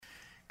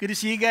Good to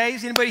see you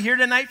guys. Anybody here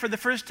tonight for the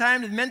first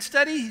time to men's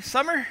study?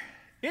 Summer?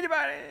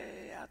 Anybody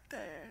out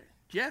there?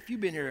 Jeff,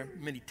 you've been here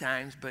many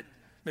times, but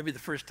maybe the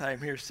first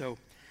time here. So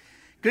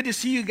good to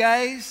see you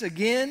guys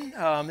again.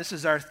 This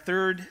is our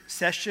third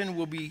session.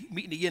 We'll be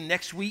meeting again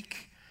next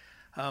week.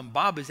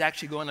 Bob is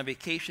actually going on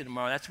vacation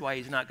tomorrow. That's why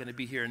he's not going to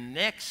be here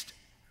next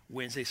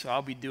Wednesday. So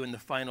I'll be doing the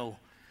final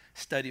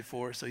study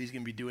for us. So he's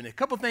going to be doing a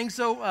couple things.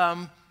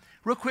 So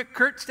real quick,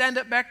 Kurt, stand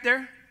up back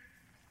there.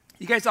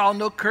 You guys all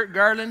know Kurt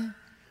Garland.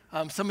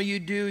 Some of you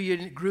do, you're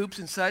in groups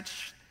and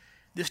such.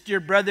 This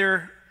dear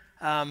brother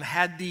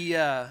had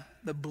the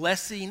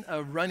blessing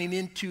of running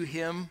into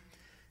him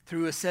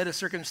through a set of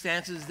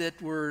circumstances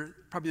that were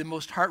probably the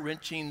most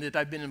heart-wrenching that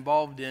I've been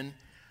involved in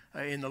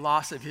the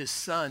loss of his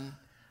son.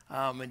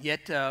 And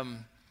yet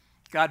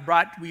God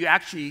brought,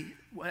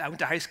 I went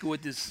to high school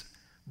with this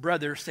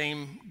brother,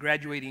 same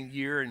graduating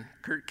year, and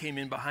Kurt came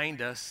in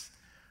behind us,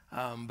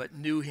 but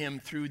knew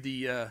him through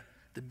the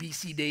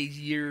BC days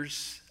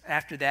years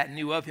after that,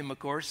 knew of him, of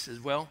course, as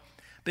well.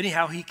 But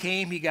anyhow, he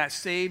came, he got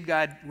saved,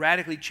 God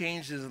radically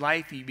changed his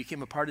life, he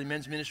became a part of the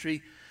men's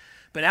ministry.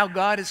 But now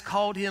God has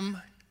called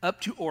him up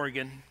to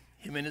Oregon,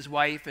 him and his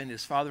wife and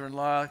his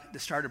father-in-law, to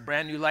start a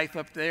brand new life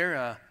up there,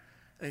 a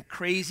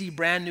crazy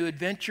brand new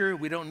adventure.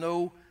 We don't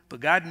know, but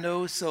God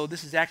knows. So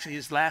this is actually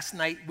his last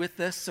night with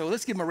us. So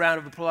let's give him a round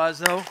of applause,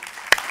 though,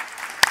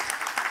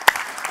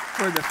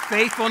 for the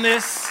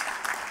faithfulness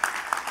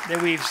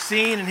that we've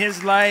seen in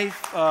his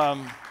life.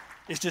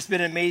 It's just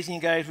been amazing,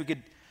 guys. We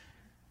could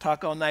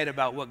talk all night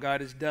about what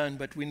God has done,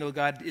 but we know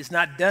God is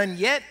not done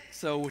yet,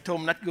 so we told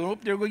him not to go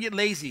up there, go get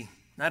lazy.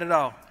 Not at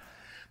all.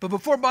 But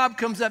before Bob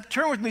comes up,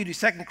 turn with me to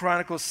 2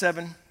 Chronicles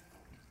 7.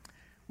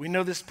 We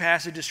know this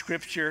passage of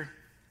Scripture,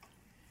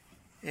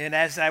 and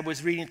as I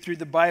was reading through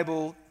the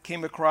Bible,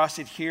 came across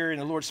it here, and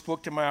the Lord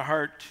spoke to my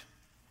heart.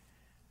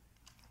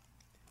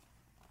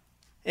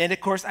 And,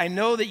 of course, I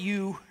know that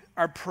you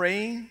are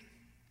praying,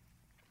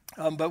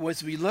 but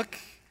as we look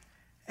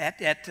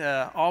at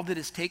all that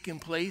has taken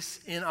place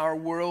in our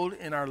world,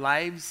 in our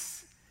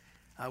lives,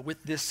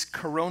 with this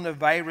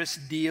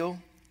coronavirus deal,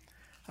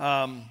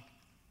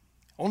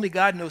 only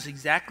God knows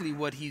exactly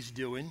what he's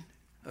doing,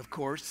 of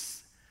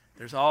course.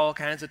 There's all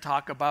kinds of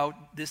talk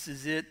about this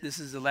is it, this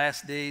is the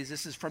last days,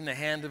 this is from the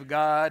hand of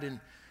God, and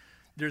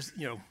there's,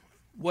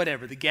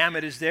 whatever. The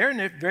gamut is there,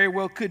 and it very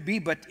well could be.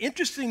 But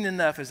interesting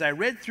enough, as I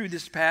read through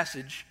this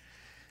passage,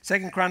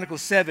 2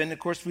 Chronicles 7, of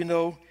course, we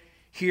know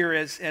here,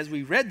 as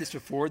we read this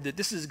before, that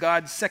this is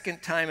God's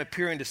second time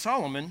appearing to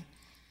Solomon,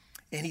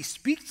 and he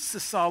speaks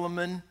to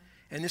Solomon,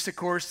 and this, of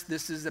course,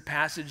 this is a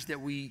passage that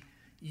we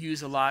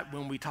use a lot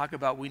when we talk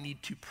about we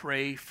need to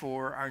pray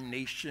for our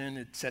nation,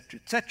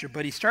 etc., etc.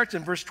 But he starts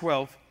in verse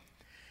 12,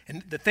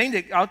 and the thing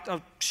that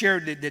I'll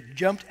share that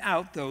jumped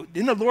out, though,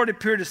 then the Lord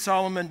appeared to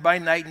Solomon by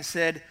night and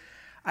said,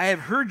 I have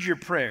heard your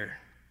prayer,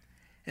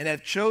 and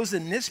have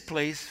chosen this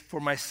place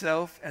for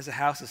myself as a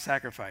house of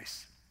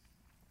sacrifice.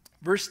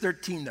 Verse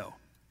 13, though.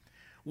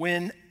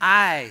 When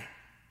I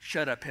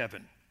shut up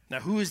heaven. Now,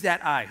 who is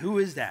that I? Who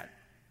is that?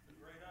 The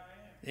great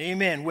I am.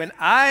 Amen. When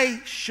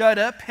I shut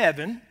up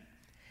heaven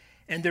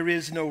and there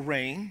is no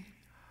rain,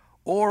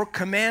 or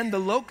command the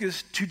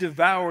locust to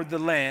devour the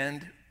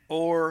land,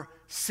 or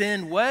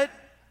send what?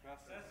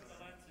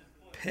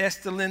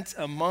 Pestilence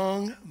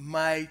among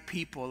my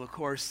people, of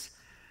course.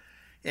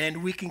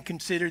 And we can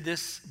consider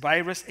this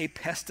virus a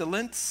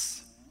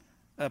pestilence,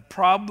 a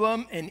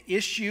problem, an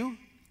issue.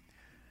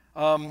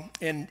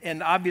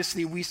 And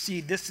obviously we see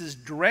this is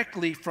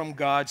directly from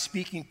God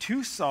speaking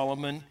to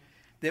Solomon,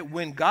 that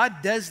when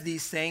God does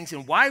these things,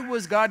 and why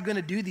was God going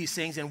to do these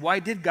things, and why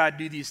did God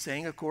do these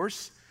things, of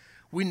course,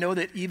 we know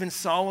that even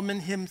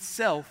Solomon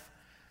himself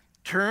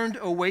turned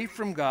away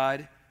from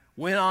God,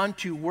 went on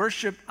to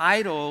worship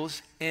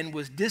idols, and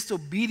was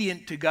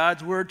disobedient to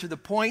God's word to the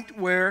point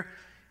where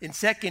in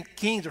 2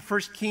 Kings or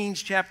 1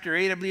 Kings chapter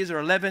 8, I believe, or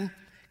 11,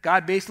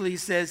 God basically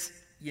says,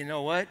 you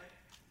know what?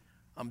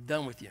 I'm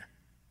done with you.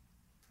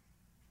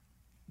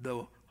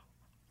 The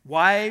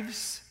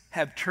wives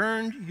have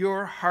turned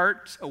your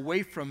hearts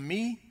away from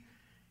me,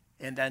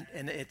 and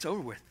it's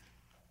over with.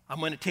 I'm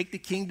going to take the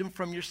kingdom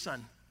from your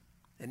son.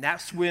 And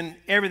that's when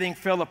everything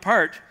fell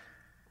apart.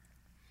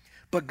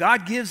 But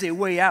God gives a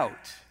way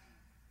out.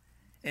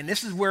 And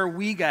this is where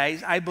we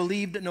guys, I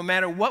believe that no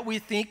matter what we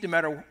think, no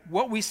matter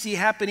what we see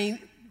happening,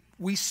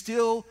 we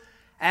still,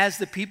 as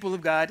the people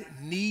of God,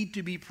 need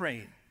to be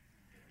praying.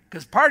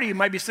 Because part of you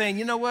might be saying,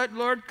 you know what,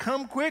 Lord,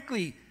 come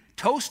quickly.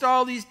 Toast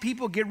all these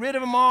people, get rid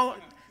of them all.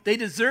 They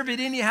deserve it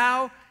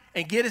anyhow,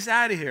 and get us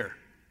out of here.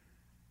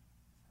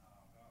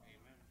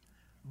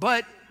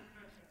 But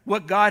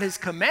what God has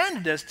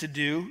commanded us to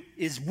do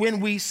is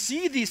when we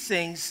see these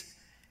things,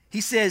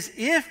 he says,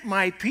 if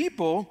my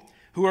people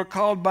who are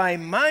called by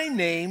my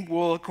name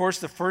will, of course,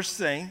 the first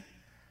thing,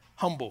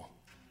 humble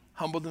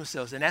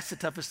themselves. And that's the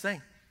toughest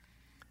thing.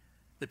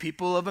 The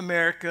people of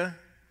America,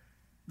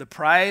 the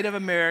pride of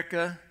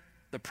America,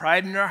 the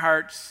pride in our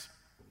hearts,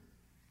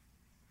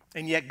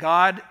 and yet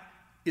God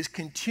is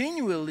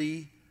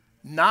continually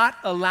not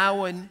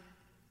allowing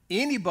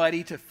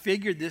anybody to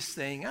figure this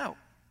thing out.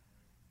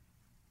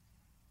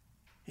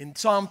 In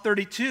Psalm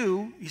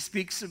 32, he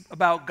speaks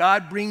about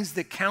God brings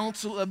the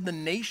counsel of the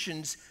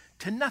nations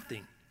to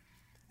nothing.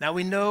 Now,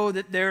 we know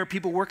that there are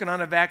people working on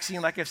a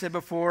vaccine, like I said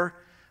before.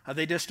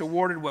 They just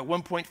awarded,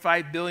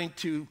 $1.5 billion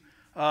to,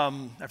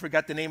 I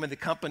forgot the name of the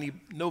company,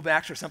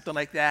 Novavax or something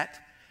like that,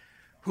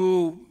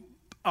 who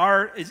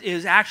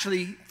is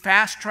actually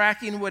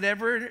fast-tracking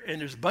whatever,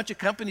 and there's a bunch of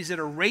companies that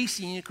are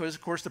racing because,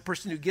 of course, the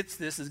person who gets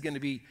this is going to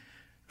be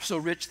so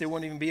rich they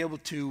won't even be able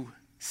to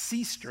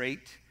see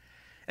straight.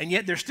 And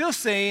yet they're still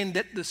saying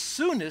that the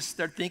soonest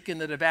they're thinking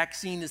that a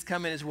vaccine is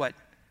coming is what?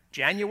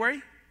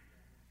 January?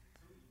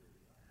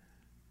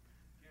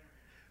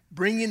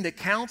 Bringing the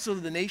counsel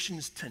of the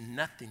nations to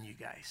nothing, you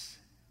guys.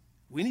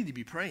 We need to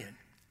be praying.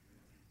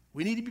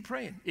 We need to be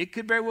praying. It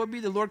could very well be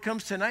the Lord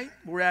comes tonight,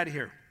 we're out of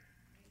here.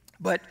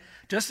 But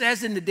just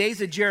as in the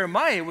days of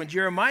Jeremiah, when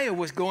Jeremiah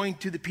was going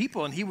to the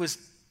people and he was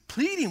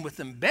pleading with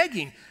them,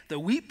 begging, the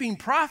weeping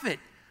prophet,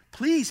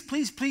 please,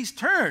 please, please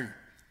turn.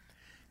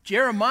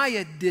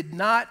 Jeremiah did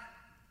not,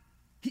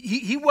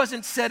 he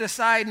wasn't set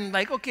aside and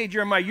like, okay,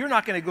 Jeremiah, you're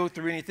not going to go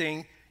through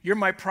anything. You're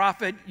my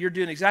prophet. You're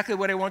doing exactly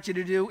what I want you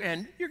to do.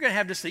 And you're going to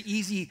have just an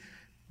easy,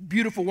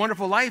 beautiful,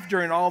 wonderful life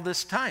during all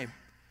this time.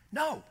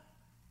 No,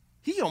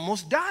 he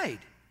almost died.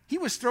 He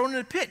was thrown in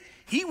a pit.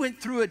 He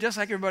went through it just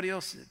like everybody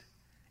else did.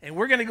 And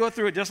we're going to go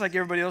through it just like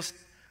everybody else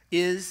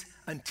is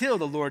until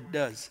the Lord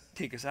does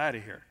take us out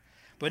of here.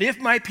 But if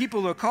my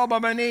people who are called by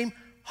my name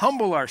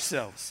humble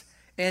ourselves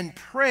and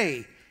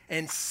pray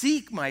and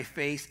seek my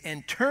face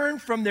and turn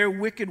from their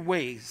wicked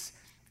ways,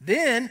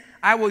 then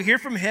I will hear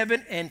from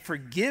heaven and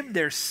forgive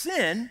their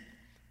sin.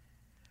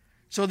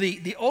 So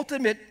the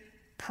ultimate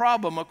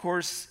problem, of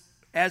course,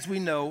 as we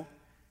know,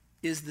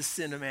 is the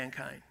sin of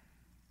mankind.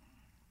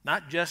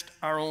 Not just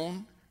our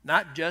own,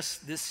 not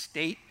just this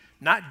state,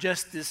 not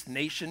just this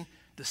nation,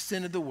 the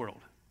sin of the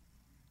world.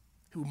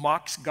 Who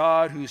mocks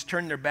God, who's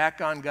turned their back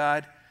on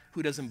God,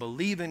 who doesn't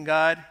believe in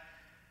God,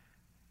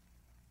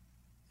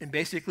 and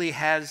basically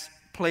has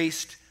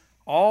placed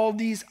all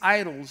these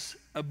idols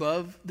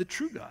above the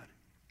true God.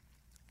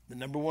 The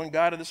number one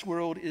God of this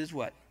world is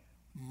what?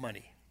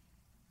 Money.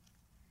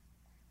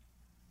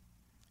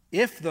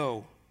 If,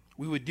 though,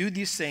 we would do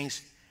these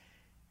things,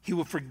 he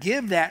will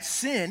forgive that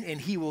sin and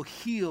he will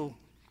heal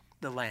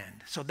the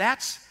land. So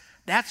that's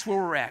where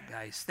we're at,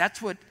 guys. That's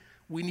what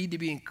we need to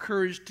be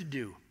encouraged to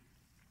do.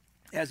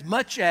 As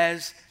much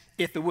as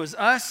if it was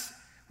us,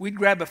 we'd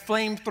grab a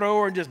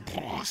flamethrower and just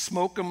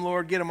smoke them,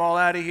 Lord, get them all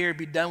out of here,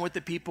 be done with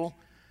the people.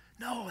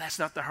 No, that's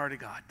not the heart of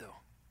God, though.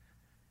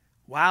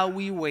 While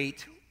we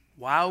wait,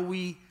 while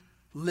we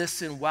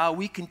listen, while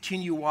we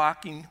continue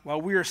walking,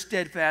 while we are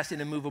steadfast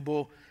and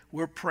immovable,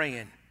 we're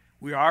praying.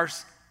 We are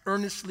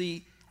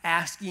earnestly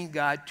asking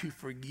God to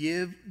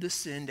forgive the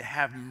sin, to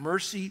have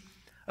mercy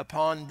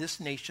upon this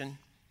nation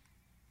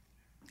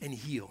and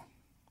heal.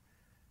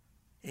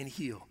 And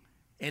heal.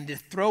 And to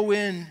throw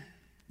in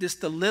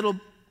just a little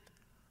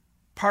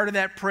part of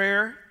that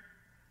prayer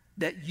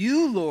that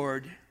you,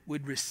 Lord,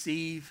 would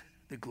receive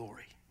the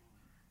glory.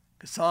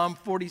 Because Psalm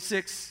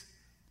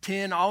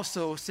 46:10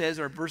 also says,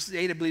 or verse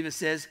 8, I believe it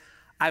says,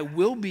 I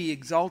will be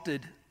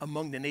exalted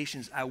among the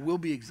nations. I will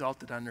be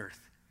exalted on earth.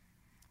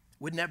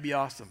 Wouldn't that be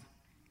awesome?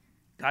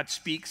 God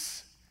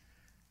speaks.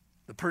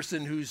 The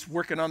person who's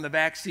working on the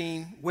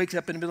vaccine wakes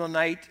up in the middle of the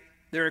night.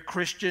 They're a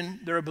Christian.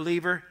 They're a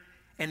believer.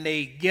 And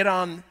they get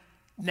on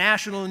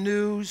national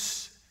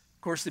news.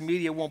 Of course, the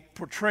media won't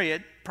portray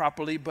it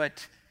properly,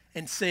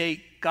 and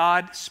say,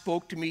 God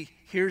spoke to me.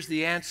 Here's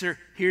the answer.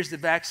 Here's the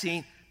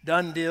vaccine.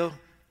 Done deal.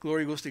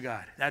 Glory goes to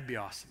God. That'd be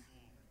awesome.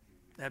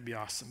 That'd be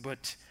awesome.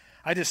 But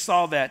I just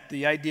saw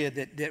the idea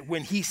that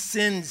when he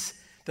sends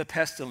the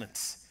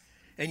pestilence,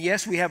 and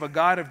yes, we have a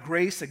God of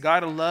grace, a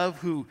God of love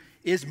who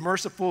is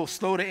merciful,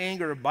 slow to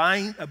anger,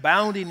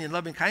 abounding in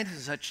loving kindness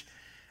and such,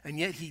 and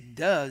yet he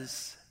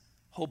does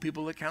hold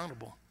people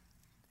accountable.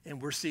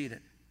 And we're seeing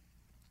it.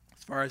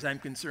 As far as I'm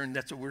concerned,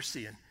 that's what we're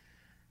seeing.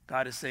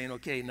 God is saying,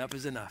 okay, enough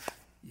is enough.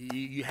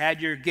 You had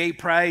your gay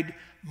pride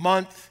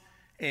month,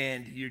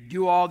 and you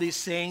do all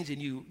these things, and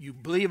you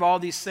believe all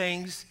these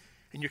things,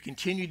 and you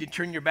continue to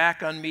turn your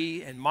back on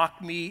me and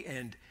mock me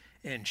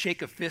and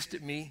shake a fist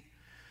at me.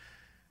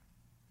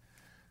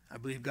 I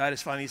believe God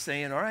is finally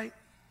saying, all right,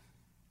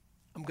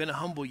 I'm going to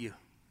humble you.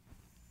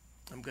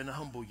 I'm going to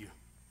humble you.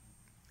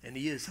 And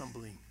he is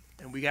humbling.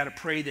 And we got to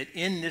pray that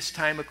in this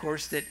time, of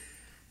course, that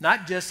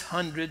not just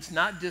hundreds,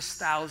 not just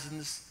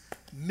thousands,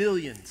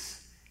 millions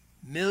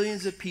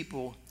of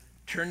people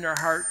turn their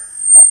heart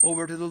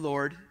over to the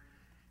Lord.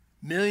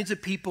 Millions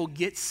of people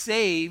get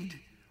saved.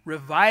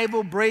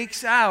 Revival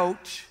breaks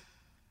out.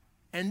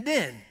 And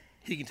then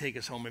he can take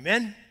us home.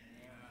 Amen?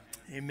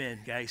 Amen,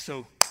 guys.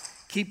 So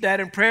keep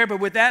that in prayer. But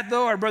with that,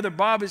 though, our brother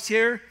Bob is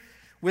here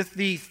with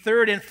the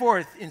third and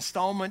fourth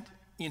installment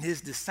in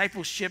his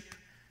discipleship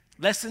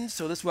lessons.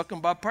 So let's welcome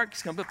Bob Park.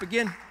 He's come up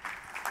again.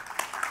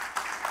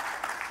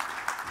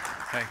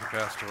 Thank you,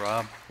 Pastor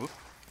Rob. Whoop.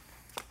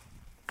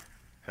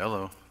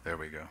 Hello. There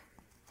we go.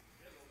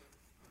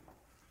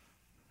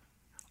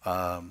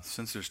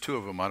 Since there's two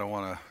of them, I don't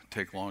want to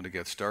take long to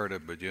get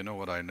started, but you know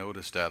what I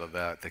noticed out of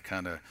that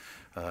kind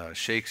of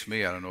shakes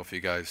me. I don't know if you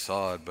guys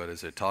saw it, but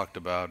as it talked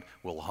about,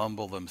 will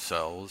humble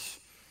themselves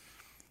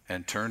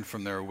and turn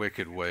from their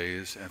wicked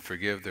ways and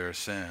forgive their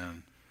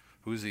sin.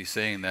 Who's he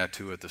saying that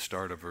to at the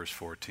start of verse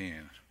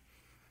 14?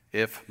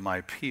 If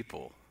my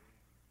people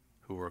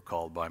who are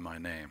called by my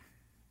name.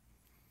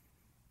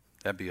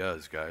 That'd be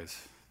us,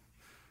 guys.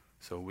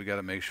 So we got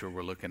to make sure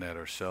we're looking at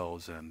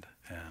ourselves and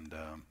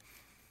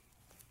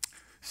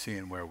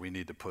seeing where we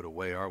need to put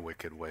away our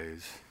wicked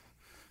ways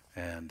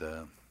and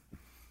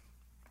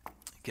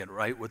get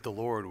right with the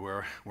Lord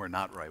where we're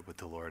not right with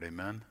the Lord.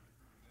 Amen?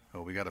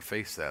 Well, we got to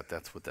face that.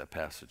 That's what that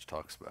passage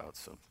talks about.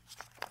 So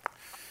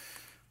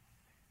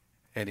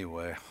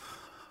anyway,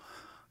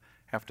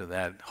 after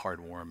that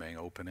heartwarming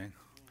opening,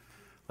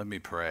 let me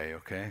pray,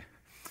 okay?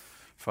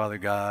 Father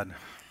God,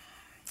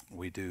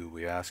 we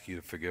ask you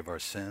to forgive our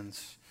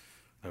sins.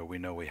 We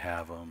know we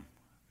have them.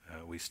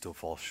 We still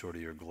fall short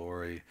of your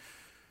glory.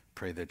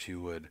 Pray that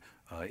you would,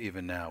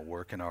 even now,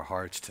 work in our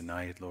hearts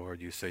tonight,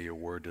 Lord. You say your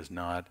word does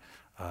not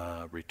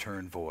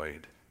return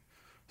void.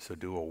 So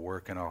do a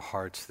work in our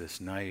hearts this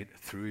night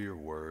through your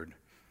word.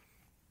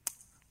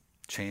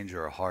 Change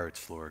our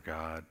hearts, Lord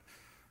God,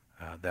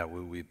 that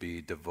we would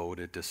be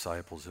devoted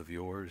disciples of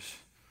yours,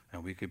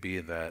 and we could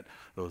be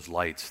those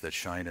lights that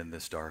shine in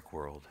this dark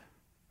world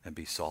and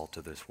be salt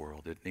to this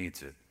world. It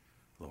needs it,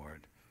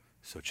 Lord.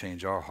 So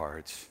change our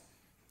hearts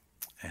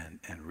and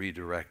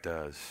redirect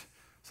us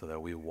so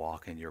that we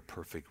walk in your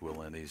perfect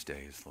will in these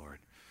days, Lord.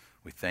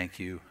 We thank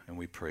you and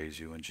we praise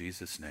you in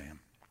Jesus' name.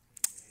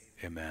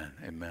 Amen.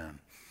 Amen.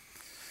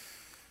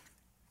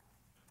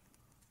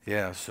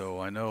 Yeah,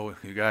 so I know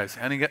you guys,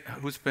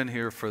 who's been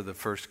here for the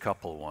first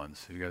couple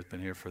ones? Have you guys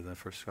been here for the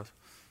first couple?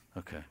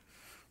 Okay.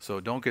 So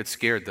don't get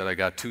scared that I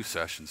got 2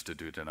 sessions to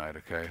do tonight,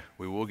 okay?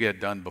 We will get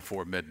done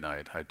before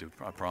midnight. I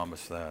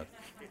promise that.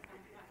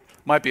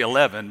 Might be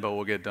 11, but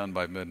we'll get done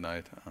by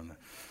midnight.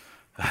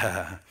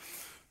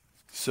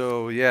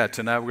 So yeah,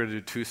 tonight we're going to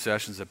do 2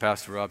 sessions. As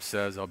Pastor Rob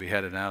says, I'll be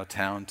heading out of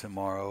town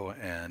tomorrow,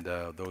 and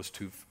those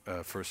 2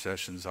 first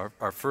sessions.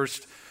 Our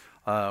first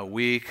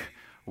week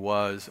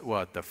was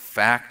what? The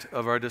fact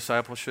of our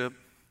discipleship.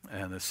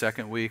 And the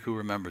second week, who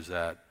remembers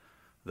that?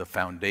 The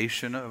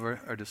foundation of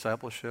our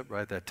discipleship,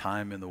 right? That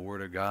time in the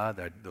Word of God,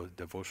 that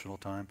devotional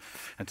time.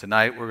 And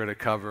tonight we're going to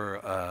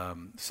cover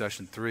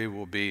session 3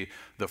 will be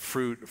the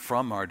fruit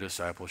from our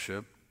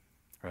discipleship,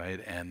 right?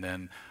 And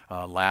then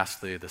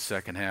lastly, the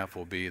second half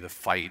will be the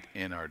fight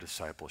in our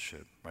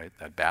discipleship, right?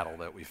 That battle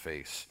that we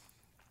face.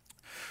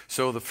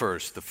 So the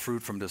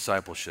fruit from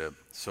discipleship.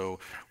 So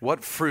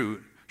what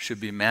fruit should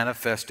be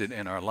manifested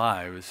in our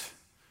lives,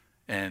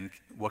 and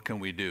what can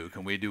we do?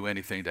 Can we do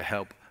anything to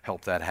help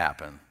that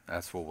happen?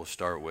 That's what we'll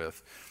start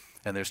with.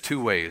 And there's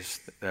 2 ways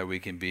that we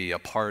can be a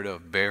part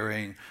of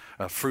bearing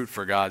fruit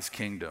for God's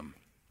kingdom.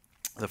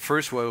 The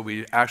first way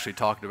we actually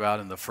talked about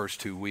in the first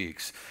 2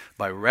 weeks,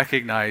 by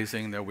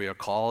recognizing that we are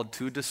called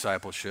to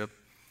discipleship,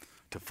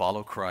 to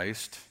follow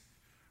Christ,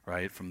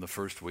 right, from the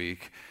first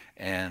week,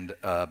 and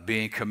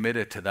being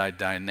committed to that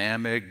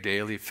dynamic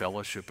daily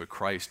fellowship with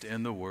Christ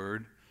in the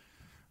Word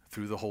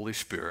through the Holy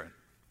Spirit,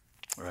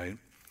 right?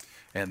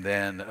 And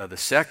then the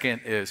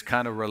second is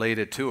kind of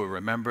related to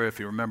it. If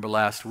you remember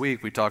last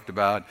week, we talked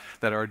about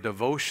that our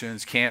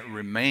devotions can't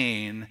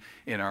remain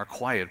in our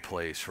quiet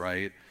place,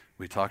 right?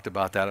 We talked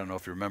about that. I don't know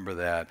if you remember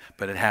that,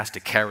 but it has to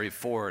carry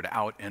forward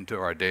out into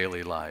our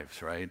daily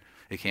lives, right?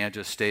 It can't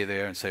just stay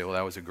there and say, well,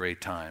 that was a great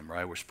time,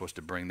 right? We're supposed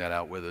to bring that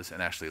out with us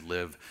and actually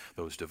live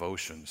those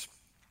devotions.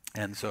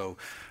 And so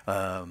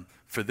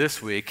for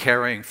this week,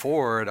 carrying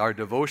forward our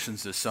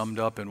devotions is summed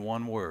up in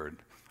one word: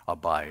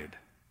 abide.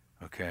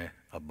 Okay?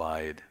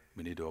 Abide.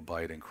 We need to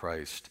abide in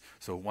Christ.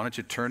 So why don't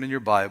you turn in your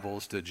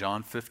Bibles to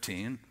John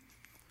 15,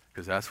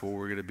 because that's what I'm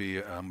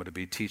going to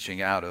be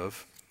teaching out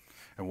of.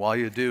 And while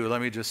you do,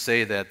 let me just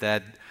say that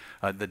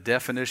the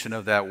definition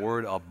of that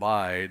word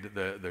abide,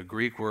 the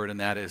Greek word in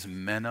that is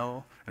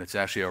meno, and it's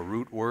actually a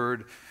root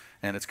word,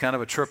 and it's kind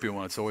of a trippy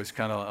one. I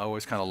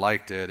always kind of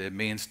liked it. It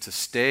means to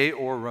stay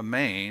or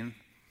remain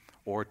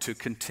or to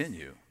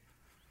continue.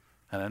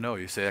 And I know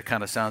you say that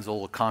kind of sounds a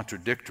little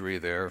contradictory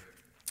there,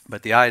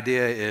 but the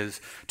idea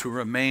is to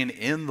remain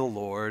in the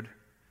Lord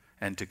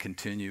and to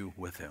continue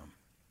with Him.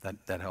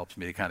 That helps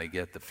me to kind of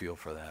get the feel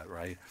for that,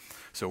 right?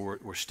 So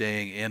we're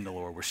staying in the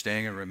Lord, we're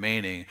staying and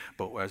remaining,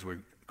 but as we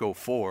go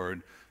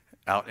forward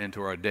out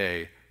into our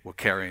day, we're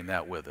carrying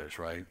that with us,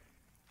 right?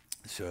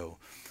 So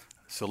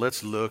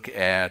let's look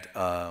at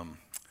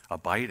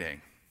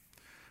abiding.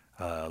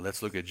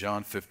 Let's look at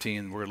John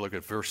 15. We're going to look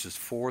at verses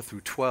 4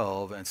 through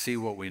 12 and see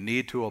what we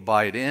need to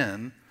abide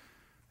in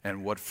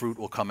and what fruit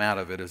will come out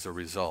of it as a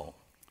result.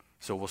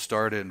 So we'll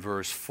start in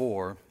verse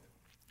 4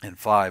 and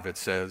 5. It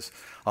says,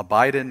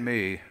 "Abide in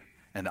me,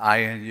 and I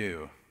in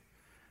you.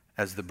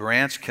 As the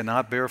branch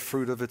cannot bear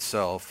fruit of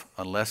itself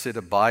unless it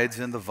abides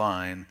in the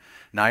vine,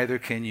 neither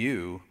can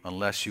you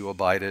unless you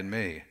abide in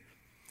me.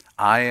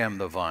 I am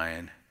the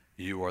vine,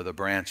 you are the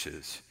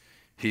branches.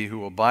 He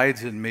who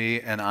abides in me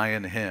and I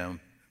in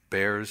him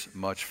bears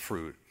much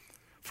fruit.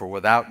 For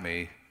without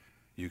me,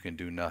 you can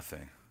do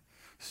nothing.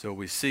 So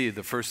we see,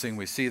 the first thing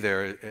we see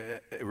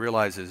there,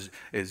 realizes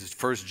is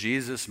first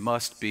Jesus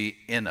must be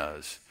in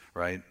us,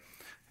 right?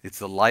 It's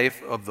the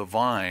life of the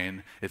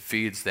vine. It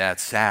feeds that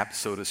sap,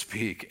 so to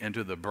speak,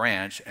 into the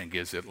branch and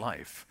gives it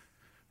life,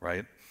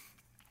 right?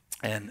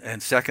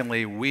 And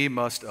secondly, we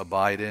must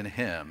abide in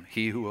him.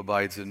 He who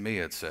abides in me,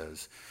 it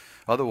says.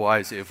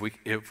 Otherwise, if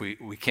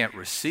we can't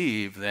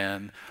receive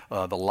then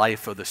the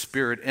life of the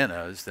Spirit in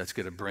us, that's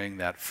going to bring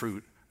that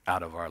fruit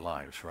out of our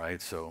lives,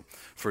 right? So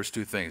first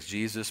two things,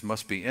 Jesus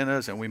must be in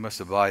us and we must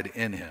abide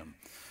in him.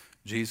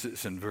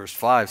 Jesus in verse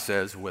 5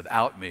 says,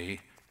 without me,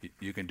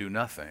 you can do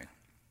nothing.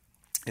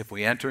 If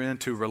we enter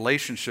into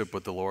relationship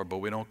with the Lord, but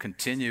we don't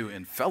continue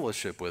in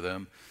fellowship with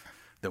him,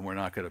 then we're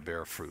not going to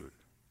bear fruit.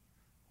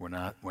 We're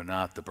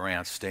not the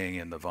branch staying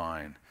in the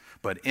vine.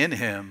 But in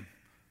him,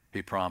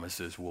 he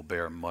promises, we'll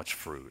bear much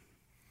fruit.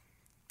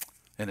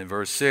 And in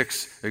verse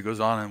 6, it goes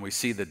on and we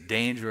see the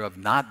danger of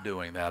not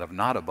doing that, of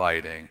not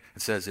abiding.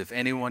 It says, if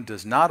anyone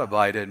does not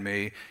abide in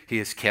me, he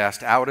is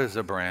cast out as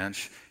a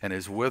branch and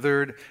is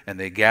withered, and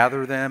they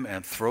gather them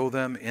and throw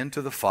them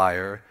into the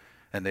fire,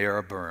 and they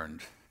are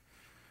burned.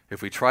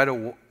 If we try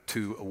to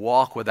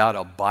walk without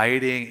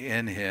abiding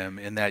in him,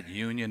 in that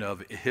union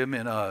of him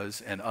in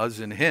us and us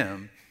in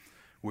him,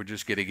 we're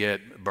just going to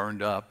get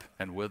burned up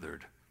and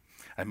withered.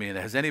 I mean,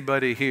 has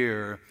anybody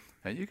here,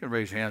 and you can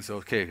raise your hands,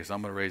 okay, because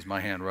I'm going to raise my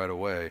hand right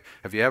away.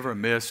 Have you ever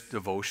missed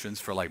devotions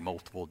for like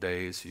multiple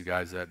days? You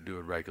guys that do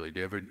it regularly,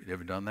 you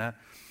ever done that?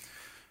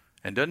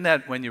 And doesn't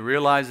that, when you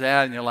realize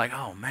that and you're like,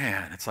 oh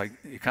man, it's like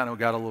you kind of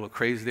got a little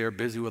crazy there,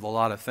 busy with a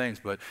lot of things,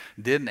 but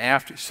didn't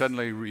after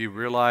suddenly you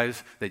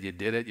realize that you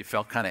did it, you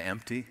felt kind of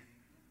empty?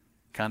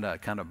 Kind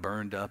of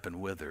burned up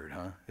and withered,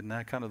 huh? Isn't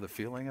that kind of the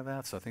feeling of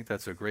that? So I think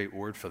that's a great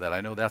word for that. I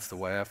know that's the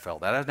way I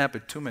felt. That hasn't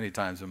happened too many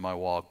times in my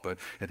walk, but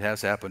it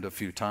has happened a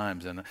few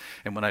times. And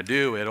when I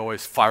do, it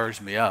always fires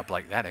me up,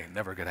 like that ain't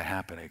never going to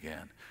happen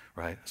again,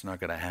 right? It's not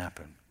going to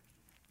happen.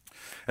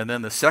 And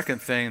then the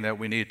second thing that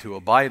we need to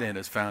abide in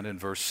is found in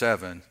verse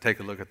 7.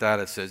 Take a look at that.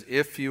 It says,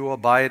 if you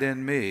abide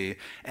in me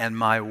and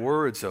my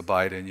words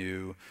abide in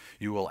you,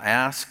 you will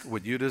ask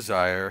what you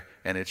desire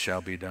and it shall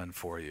be done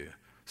for you.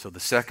 So the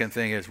second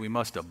thing is we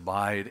must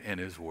abide in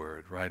his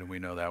word, right? And we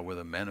know that we're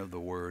the men of the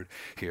word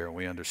here, and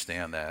we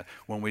understand that.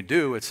 When we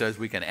do, it says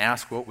we can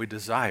ask what we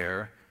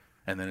desire,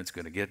 and then it's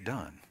going to get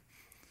done.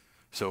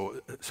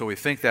 So we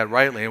think that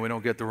rightly, and we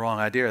don't get the wrong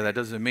idea. That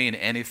doesn't mean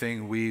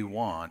anything we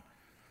want.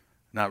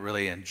 Not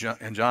really. In John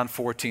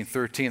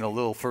 14:13, a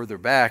little further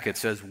back, it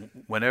says,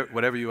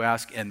 whatever you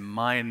ask in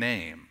my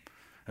name.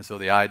 And so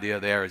the idea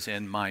there is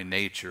in my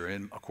nature,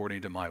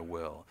 according to my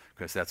will,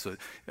 because that's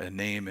a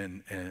name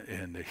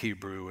in the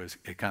Hebrew.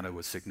 It kind of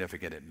was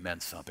significant. It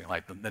meant something,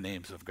 like the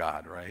names of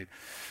God, right?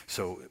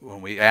 So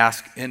when we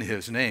ask in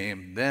his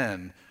name,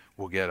 then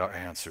we'll get our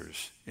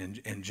answers.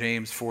 In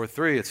James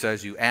 4:3, it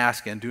says, you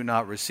ask and do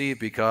not receive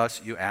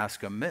because you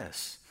ask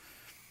amiss,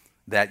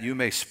 that you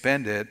may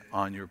spend it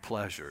on your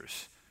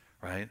pleasures,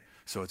 right?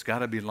 So it's got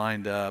to be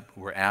lined up.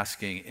 We're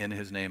asking in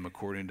his name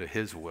according to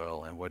his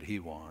will and what he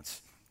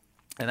wants.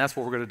 And that's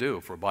what we're going to do.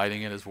 If we're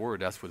abiding in his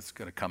word, that's what's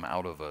going to come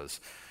out of us.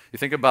 You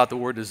think about the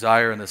word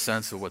desire in the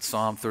sense of what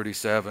Psalm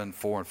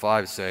 37:4 and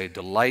 5 say,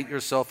 delight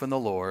yourself in the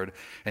Lord,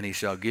 and he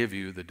shall give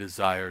you the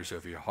desires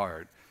of your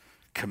heart.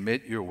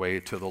 Commit your way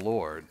to the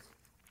Lord.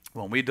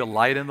 When we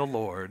delight in the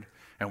Lord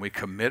and we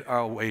commit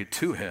our way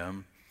to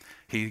him,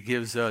 he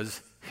gives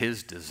us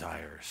his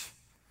desires.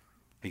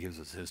 He gives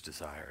us his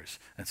desires.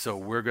 And so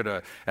we're going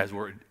to, as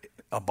we're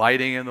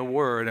abiding in the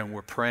word and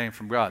we're praying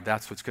from God,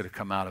 that's what's going to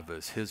come out of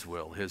us, his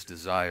will, his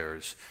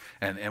desires.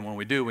 And when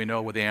we do, we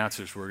know what the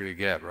answers we're going to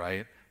get,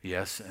 right?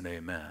 Yes and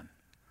amen,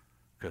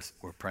 because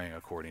we're praying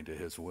according to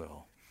his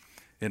will.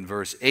 In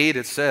verse 8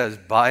 it says,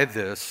 by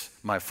this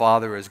my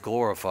Father is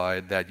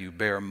glorified, that you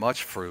bear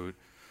much fruit,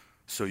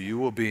 so you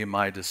will be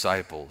my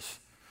disciples.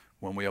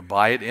 When we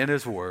abide in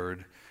his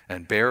word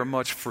and bear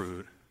much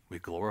fruit, we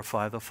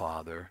glorify the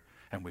Father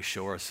and we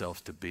show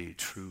ourselves to be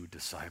true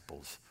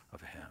disciples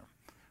of him,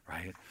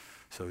 right?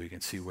 So you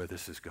can see where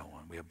this is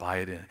going. We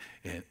abide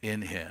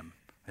in him,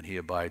 and he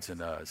abides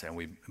in us, and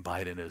we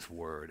abide in his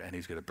word, and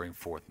he's going to bring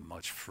forth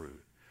much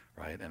fruit,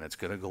 right? And it's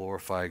going to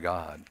glorify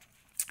God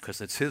because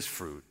it's his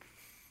fruit.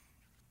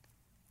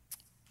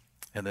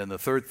 And then the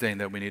third thing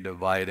that we need to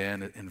abide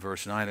in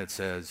verse 9, it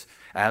says,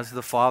 as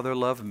the Father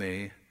loved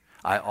me,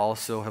 I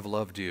also have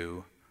loved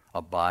you.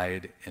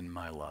 Abide in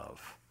my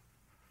love.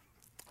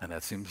 And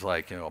that seems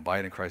like,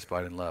 abide in Christ,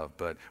 abide in love.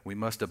 But we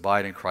must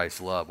abide in Christ's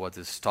love. What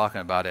this is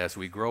talking about, as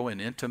we grow in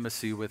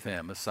intimacy with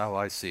him, this is how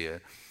I see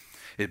it.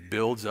 It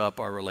builds up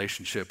our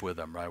relationship with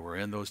him, right? We're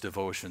in those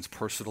devotions,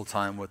 personal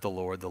time with the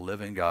Lord, the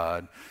living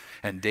God.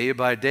 And day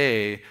by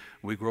day,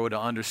 we grow to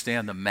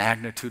understand the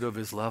magnitude of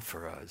his love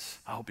for us.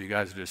 I hope you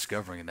guys are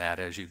discovering that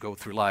as you go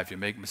through life. You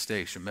make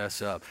mistakes, you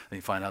mess up, and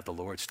you find out the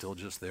Lord's still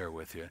just there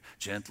with you,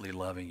 gently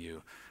loving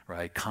you,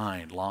 right?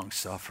 Kind,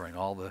 long-suffering,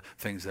 all the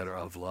things that are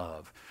of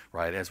love,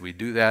 right? As we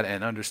do that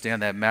and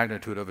understand that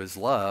magnitude of his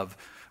love,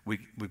 we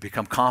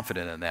become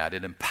confident in that.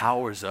 It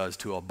empowers us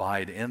to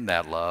abide in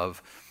that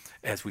love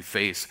as we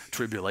face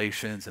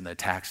tribulations and the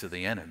attacks of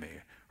the enemy,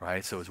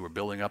 right? So as we're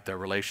building up that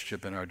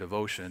relationship in our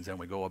devotions and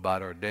we go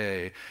about our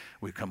day,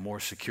 we become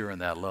more secure in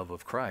that love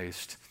of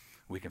Christ.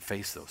 We can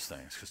face those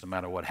things because no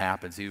matter what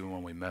happens, even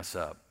when we mess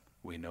up,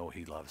 we know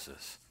he loves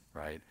us,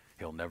 right?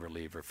 He'll never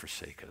leave or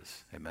forsake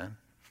us. Amen?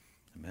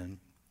 Amen.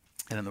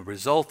 And the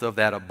result of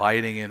that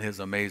abiding in his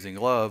amazing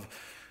love,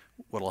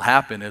 what will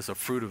happen is a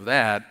fruit of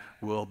that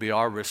will be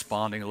our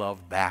responding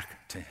love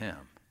back to him,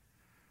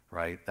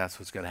 right? That's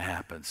what's going to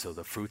happen. So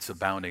the fruit's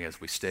abounding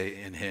as we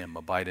stay in him,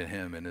 abide in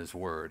him, in his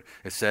word.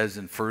 It says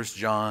in 1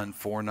 John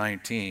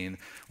 4:19,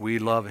 we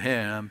love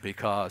him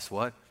because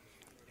what?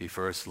 He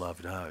first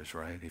loved us,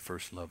 right? He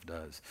first loved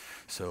us.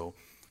 So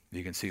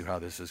you can see how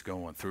this is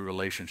going through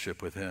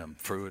relationship with him.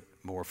 Fruit,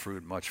 more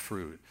fruit, much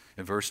fruit.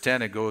 In verse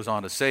 10, it goes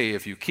on to say,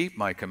 if you keep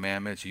my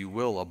commandments, you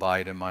will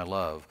abide in my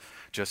love,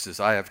 just as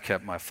I have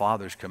kept my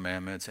Father's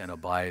commandments and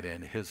abide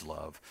in his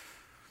love.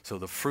 So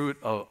the fruit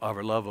of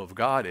our love of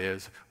God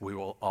is we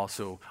will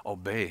also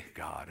obey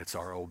God. It's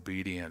our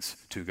obedience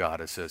to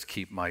God. It says,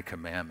 keep my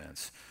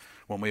commandments.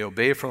 When we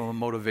obey from a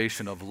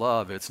motivation of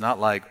love, it's not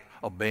like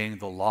obeying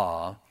the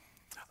law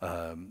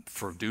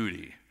for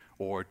duty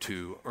or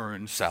to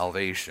earn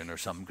salvation or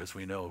something, because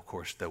we know, of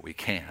course, that we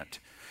can't.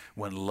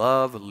 When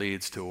love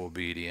leads to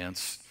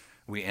obedience,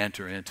 we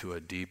enter into a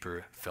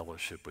deeper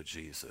fellowship with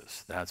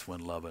Jesus. That's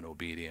when love and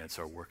obedience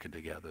are working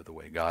together the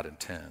way God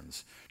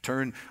intends.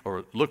 Turn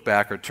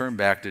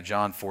back to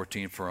John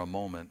 14 for a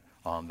moment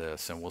on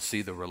this, and we'll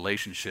see the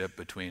relationship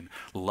between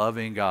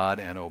loving God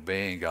and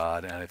obeying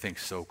God, and I think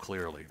so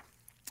clearly.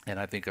 And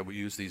I think we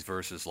used these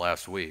verses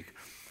last week.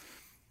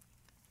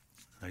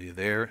 Are you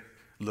there?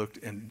 Look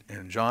in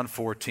John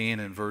 14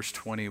 and verse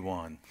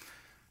 21.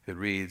 It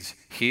reads,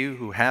 he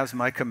who has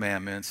my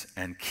commandments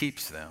and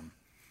keeps them.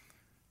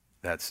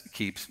 That's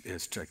keeps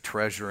is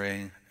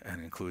treasuring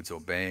and includes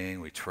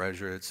obeying. We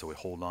treasure it, so we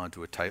hold on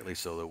to it tightly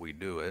so that we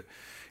do it.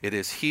 It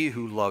is he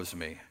who loves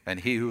me, and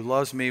he who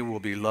loves me will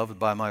be loved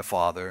by my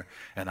Father,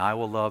 and I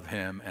will love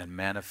him and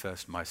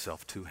manifest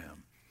myself to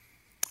him.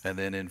 And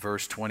then in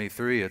verse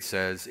 23 it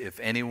says, if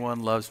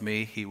anyone loves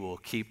me, he will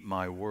keep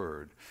my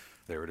word.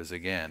 There it is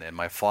again. And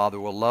my Father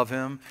will love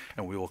him,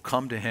 and we will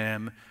come to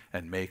him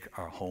and make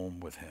our home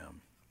with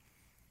him.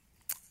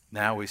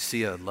 Now we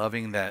see a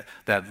loving that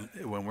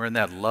when we're in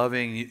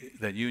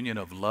that union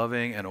of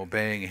loving and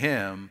obeying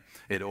him,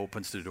 it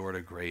opens the door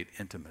to great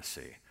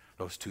intimacy.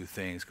 Those two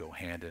things go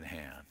hand in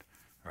hand,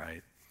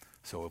 right?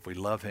 So if we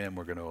love him,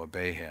 we're going to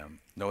obey him.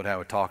 Note how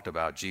it talked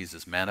about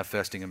Jesus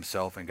manifesting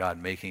himself and God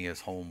making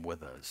his home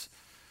with us,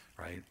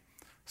 right?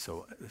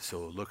 So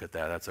look at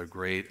that. That's a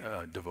great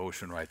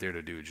devotion right there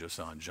to do just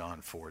on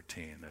John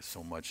 14. There's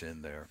so much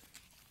in there.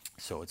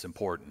 So it's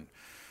important.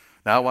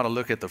 Now I want to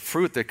look at the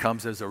fruit that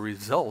comes as a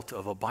result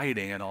of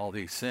abiding in all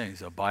these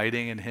things.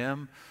 Abiding in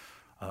him,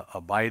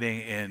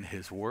 abiding in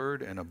his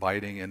word, and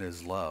abiding in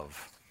his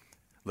love.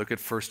 Look at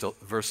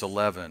verse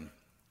 11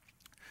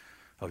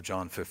 of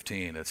John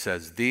 15. It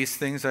says, these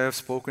things I have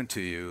spoken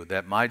to you,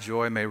 that my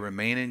joy may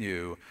remain in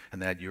you,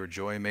 and that your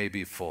joy may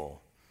be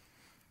full.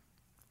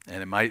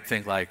 And it might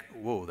think like,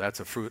 whoa, that's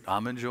a fruit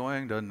I'm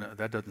enjoying?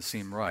 That doesn't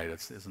seem right.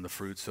 Isn't the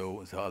fruit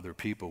so to other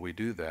people? We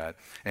do that.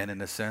 And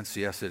in a sense,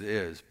 yes, it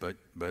is. But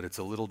it's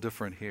a little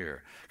different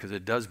here because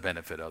it does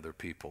benefit other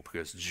people,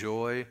 because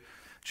joy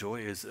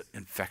is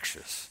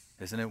infectious,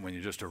 isn't it? When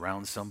you're just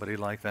around somebody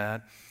like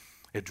that,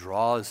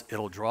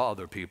 it'll draw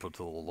other people to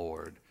the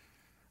Lord.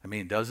 I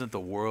mean, doesn't the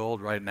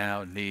world right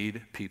now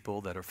need people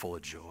that are full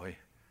of joy?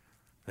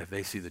 That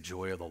they see the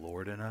joy of the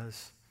Lord in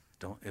us?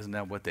 Isn't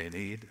that what they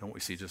need? Don't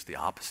we see just the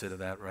opposite of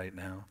that right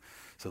now?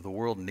 So the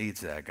world needs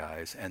that,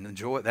 guys. And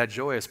that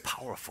joy is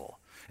powerful.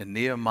 In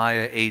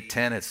Nehemiah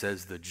 8:10, it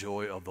says, the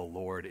joy of the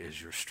Lord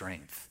is your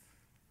strength.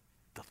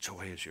 The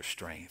joy is your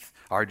strength.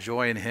 Our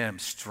joy in him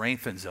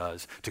strengthens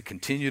us to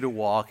continue to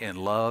walk in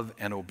love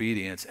and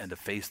obedience and to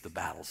face the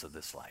battles of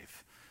this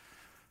life.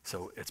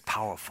 So it's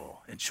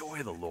powerful.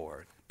 Enjoy the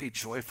Lord. Be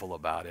joyful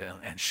about it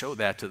and show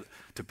that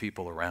to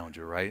people around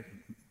you, right?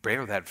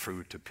 Bear that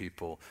fruit to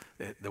people.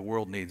 The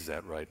world needs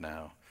that right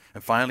now.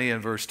 And finally, in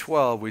verse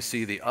 12, we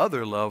see the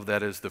other love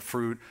that is the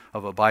fruit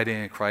of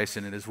abiding in Christ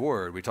and in his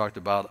word. We talked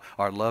about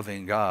our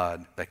loving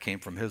God that came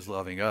from his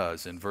loving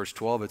us. In verse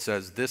 12, it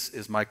says, this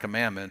is my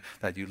commandment,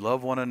 that you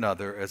love one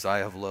another as I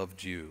have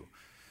loved you.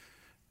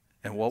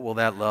 And what will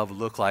that love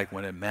look like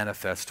when it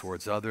manifests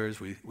towards others?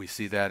 We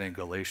see that in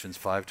Galatians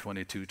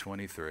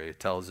 5:22-23. It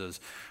tells us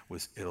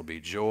it'll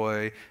be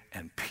joy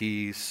and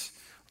peace,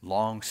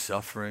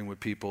 long-suffering with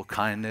people,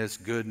 kindness,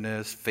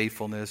 goodness,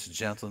 faithfulness,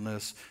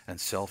 gentleness, and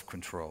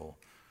self-control.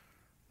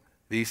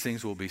 These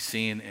things will be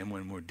seen and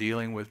when we're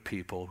dealing with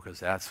people, because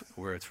that's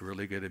where it's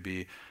really going to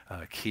be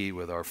key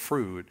with our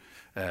fruit.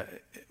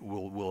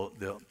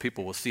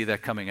 People will see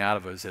that coming out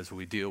of us as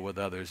we deal with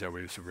others, as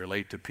we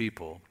relate to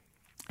people.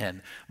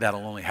 And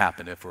that'll only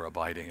happen if we're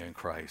abiding in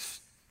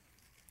Christ.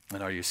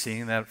 And are you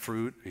seeing that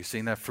fruit? Are you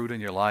seeing that fruit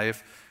in your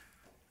life?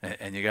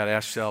 And you got to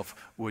ask yourself,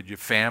 would your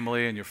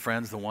family and your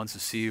friends, the ones who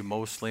see you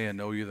mostly and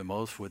know you the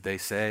most, would they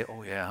say,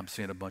 oh yeah, I'm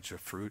seeing a bunch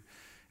of fruit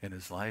in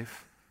his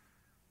life?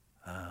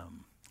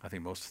 I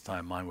think most of the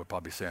time mine would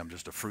probably say I'm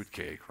just a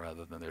fruitcake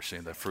rather than they're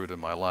seeing that fruit in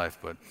my life.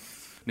 But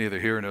neither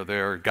here nor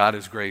there. God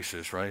is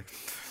gracious, right?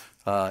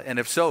 And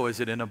if so,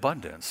 is it in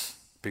abundance?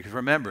 Because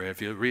remember,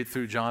 if you read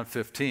through John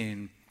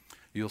 15,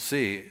 you'll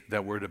see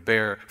that we're to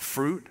bear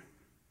fruit,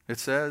 it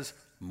says,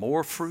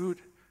 more fruit,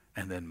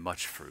 and then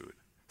much fruit.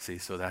 See,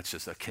 so that's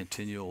just that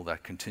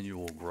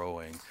continual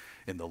growing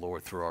in the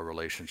Lord through our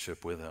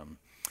relationship with him.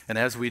 And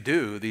as we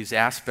do, these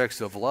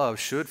aspects of love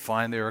should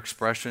find their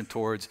expression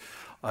towards,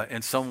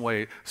 in some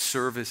way,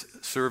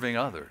 serving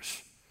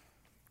others.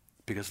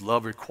 Because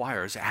love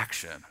requires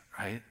action,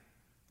 right?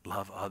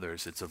 Love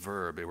others, it's a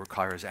verb, it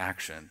requires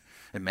action.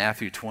 In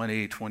Matthew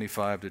 20,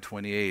 25 to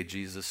 28,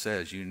 Jesus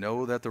says, you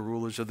know that the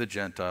rulers of the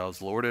Gentiles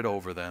lord it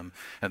over them,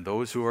 and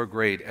those who are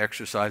great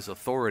exercise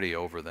authority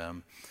over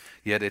them.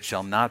 Yet it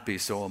shall not be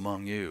so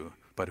among you.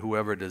 But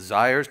whoever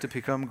desires to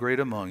become great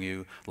among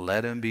you,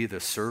 let him be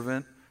the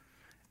servant.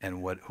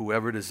 And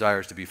whoever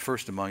desires to be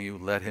first among you,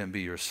 let him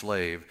be your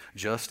slave.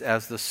 Just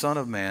as the Son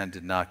of Man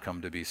did not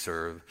come to be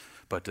served,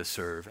 but to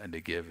serve and to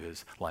give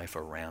his life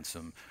a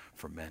ransom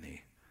for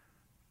many.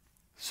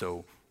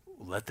 So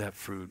let that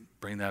fruit,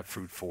 bring that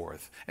fruit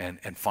forth. And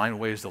find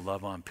ways to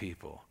love on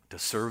people. To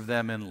serve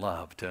them in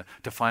love, to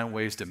find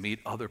ways to meet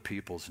other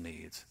people's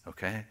needs,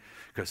 okay?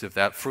 Because if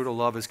that fruit of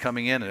love is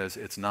coming in,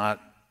 it's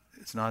not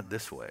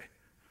this way.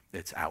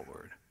 It's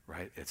outward,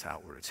 right? It's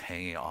outward. It's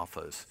hanging off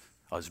us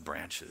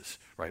branches,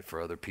 right,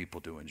 for other people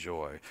to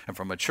enjoy. And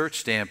from a church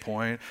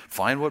standpoint,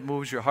 find what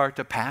moves your heart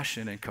to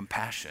passion and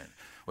compassion.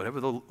 Whatever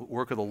the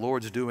work of the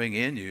Lord's doing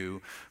in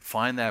you,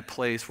 find that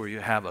place where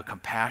you have a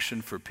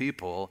compassion for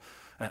people,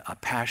 a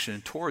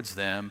passion towards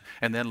them,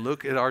 and then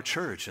look at our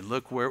church and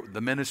look where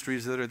the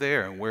ministries that are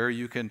there and where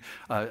you can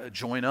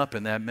join up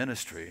in that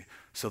ministry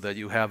so that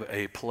you have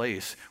a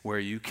place where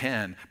you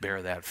can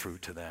bear that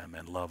fruit to them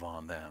and love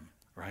on them,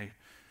 right?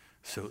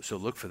 So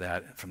look for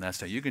that from that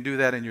standpoint. You can do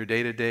that in your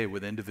day-to-day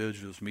with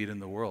individuals meet in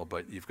the world,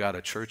 but you've got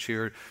a church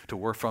here to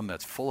work from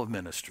that's full of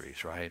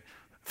ministries, right?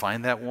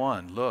 Find that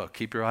one, look,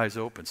 keep your eyes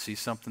open, see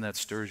something that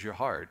stirs your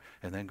heart,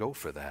 and then go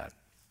for that.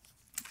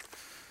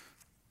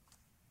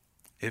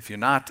 If you're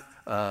not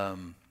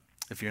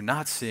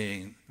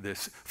seeing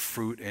this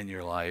fruit in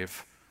your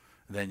life,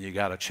 then you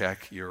got to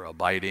check your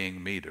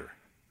abiding meter,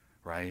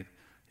 right?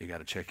 You got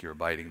to check your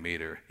abiding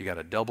meter. You got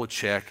to double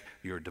check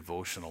your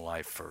devotional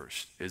life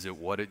first. Is it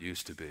what it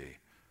used to be?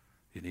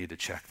 You need to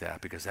check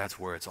that because that's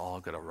where it's all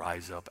going to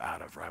rise up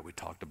out of, right? We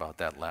talked about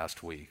that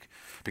last week.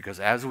 Because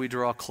as we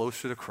draw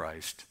closer to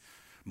Christ,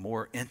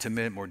 more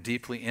intimate, more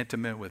deeply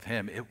intimate with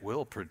him, it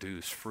will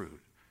produce fruit.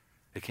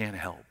 It can't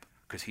help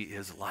because he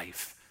is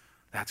life.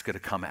 That's going to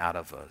come out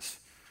of us.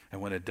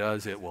 And when it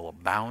does, it will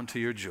abound to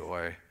your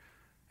joy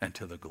and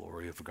to the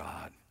glory of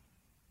God.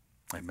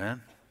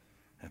 Amen?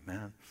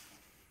 Amen.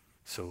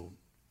 So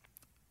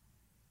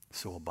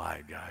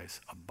abide,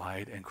 guys.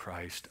 Abide in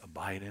Christ.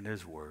 Abide in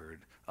his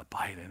word.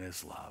 Abide in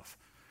his love.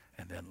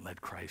 And then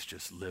let Christ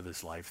just live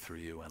his life through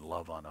you and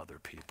love on other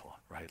people,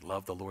 right?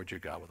 Love the Lord your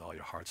God with all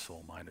your heart,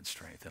 soul, mind, and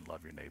strength, and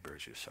love your neighbor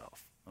as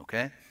yourself.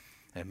 Okay?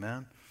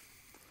 Amen?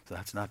 So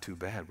that's not too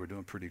bad. We're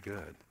doing pretty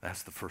good.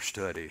 That's the first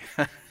study.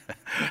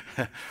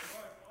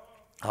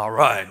 All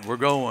right, we're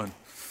going.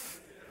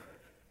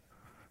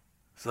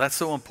 So that's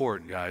so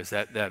important, guys.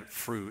 That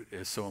fruit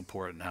is so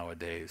important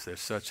nowadays.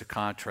 There's such a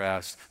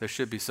contrast. There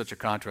should be such a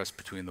contrast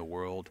between the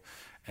world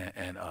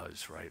and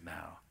us right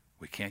now.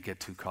 We can't get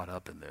too caught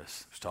up in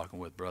this. I was talking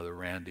with Brother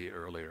Randy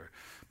earlier.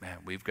 Man,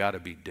 we've got to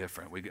be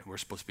different. We're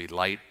supposed to be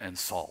light and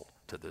salt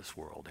to this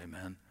world.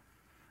 Amen?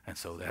 And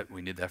so that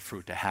we need that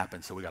fruit to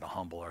happen. So we got to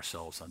humble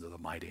ourselves under the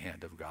mighty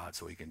hand of God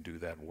so he can do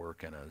that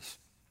work in us.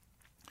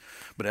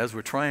 But as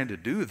we're trying to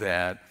do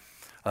that,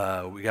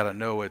 we got to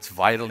know it's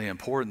vitally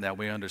important that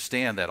we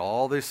understand that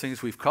all these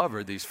things we've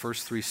covered, these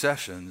first 3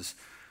 sessions,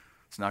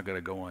 it's not going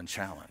to go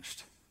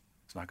unchallenged.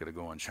 It's not going to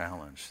go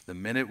unchallenged. The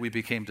minute we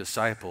became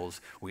disciples,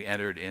 we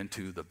entered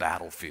into the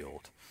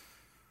battlefield.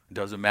 It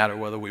doesn't matter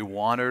whether we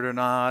want it or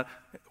not,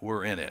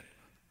 we're in it.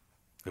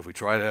 If we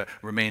try to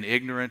remain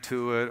ignorant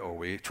to it or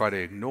we try to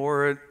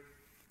ignore it,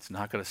 it's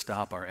not going to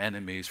stop our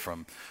enemies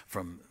from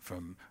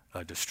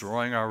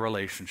destroying our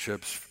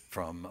relationships,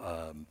 from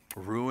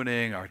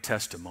ruining our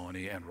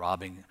testimony and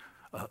robbing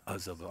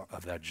us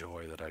of that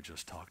joy that I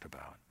just talked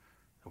about.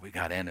 We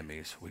got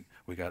enemies.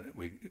 We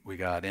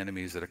got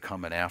enemies that are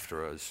coming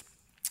after us.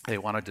 They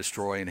want to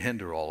destroy and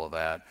hinder all of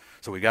that.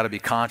 So we got to be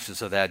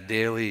conscious of that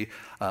daily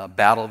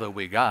battle that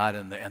we got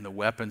and the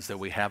weapons that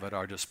we have at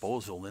our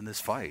disposal in this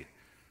fight.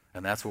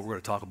 And that's what we're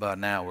going to talk about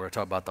now. We're going to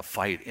talk about the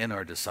fight in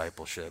our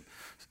discipleship.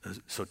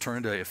 So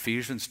turn to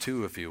Ephesians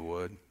 2, if you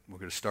would. We're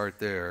going to start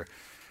there.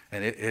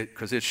 And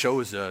because it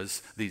shows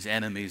us these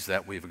enemies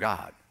that we've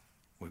got.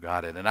 We've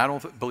got it. And I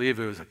don't believe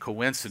it was a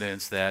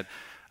coincidence that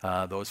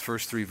those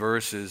first 3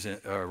 verses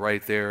are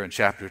right there in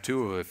chapter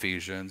 2 of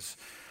Ephesians.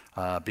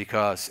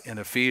 Because in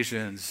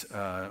Ephesians,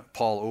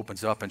 Paul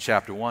opens up in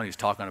chapter 1, he's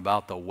talking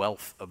about the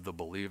wealth of the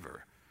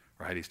believer,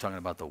 right? He's talking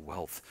about the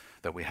wealth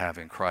that we have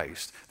in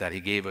Christ, that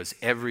he gave us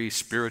every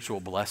spiritual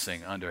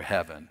blessing under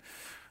heaven,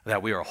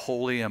 that we are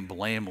holy and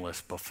blameless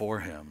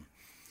before him,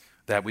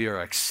 that we are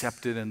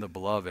accepted in the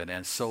beloved,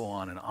 and so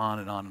on and on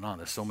and on and on.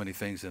 There's so many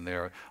things in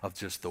there of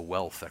just the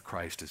wealth that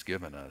Christ has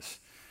given us.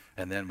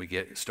 And then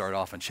we start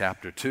off in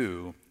chapter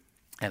 2,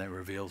 and it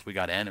reveals we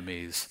got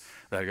enemies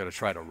that are going to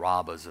try to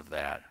rob us of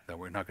that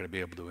we're not going to be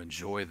able to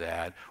enjoy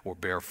that or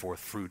bear forth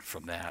fruit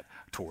from that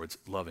towards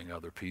loving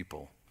other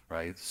people,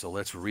 right? So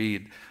let's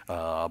read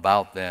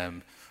about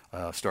them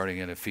starting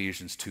in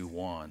Ephesians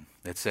 2:1.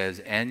 It says,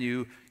 "And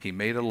you he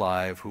made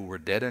alive who were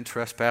dead in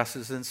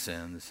trespasses and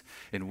sins,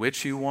 in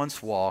which you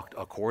once walked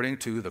according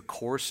to the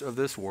course of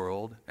this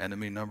world,"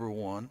 enemy number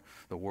 1,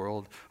 the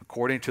world,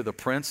 "according to the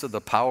prince of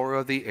the power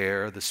of the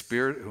air, the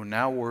spirit who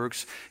now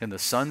works in the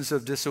sons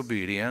of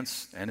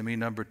disobedience," enemy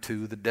number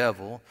 2, the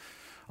devil,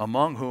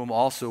 "among whom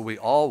also we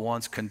all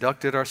once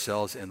conducted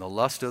ourselves in the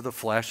lust of the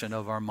flesh and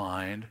of our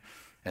mind,"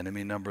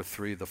 enemy number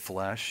 3, the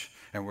flesh,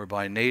 "and were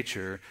by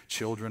nature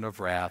children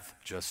of wrath,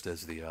 just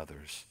as the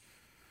others."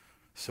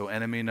 So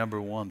enemy number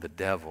 1, the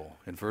devil.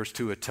 In verse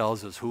 2, it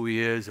tells us who he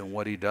is and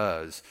what he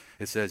does.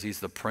 It says he's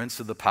the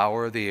prince of the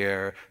power of the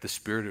air, the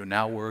spirit who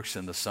now works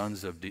in the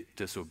sons of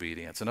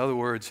disobedience. In other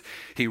words,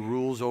 he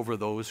rules over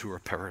those who are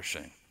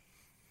perishing.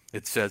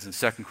 It says in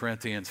 2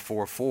 Corinthians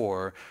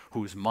 4:4,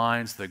 whose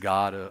minds the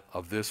God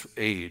of this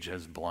age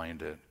has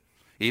blinded.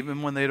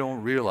 Even when they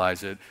don't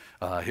realize it,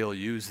 he'll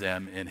use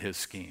them in his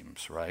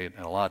schemes, right?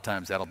 And a lot of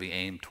times that'll be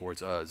aimed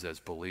towards us as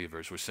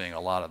believers. We're seeing a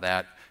lot of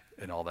that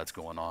and all that's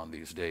going on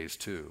these days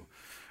too.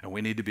 And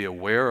we need to be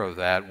aware of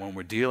that when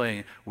we're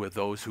dealing with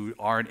those who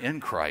aren't in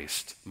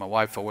Christ. My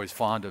wife's always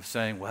fond of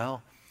saying,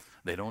 well,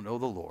 they don't know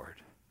the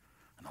Lord.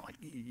 And I'm like,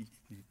 you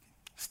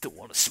still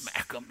want to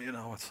smack them, you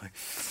know? It's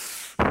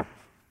like,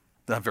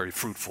 not very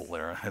fruitful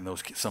there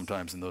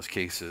sometimes in those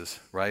cases,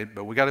 right?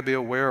 But we got to be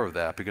aware of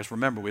that because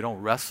remember, we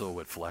don't wrestle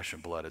with flesh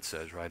and blood, it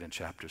says, right, in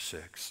chapter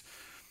 6.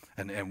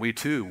 And we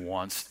too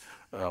once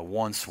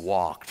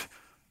walked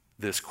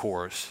this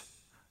course,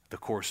 the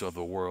course of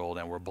the world,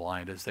 and we're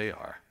blind as they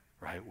are,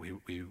 right?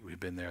 We've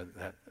been there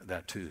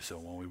that too. So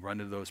when we run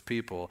into those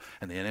people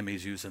and the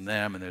enemy's using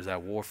them and there's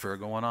that warfare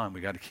going on,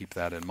 we got to keep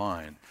that in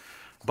mind.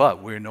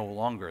 But we're no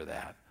longer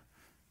that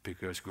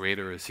because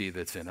greater is he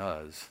that's in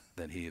us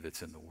than he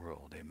that's in the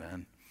world.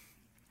 Amen.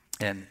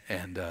 And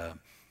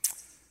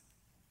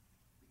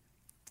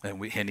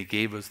he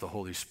gave us the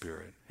Holy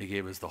Spirit. He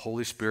gave us the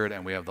Holy Spirit,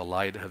 and we have the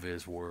light of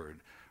his word,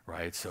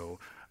 right? So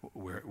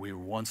we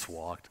once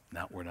walked,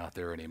 now we're not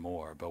there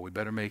anymore. But we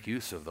better make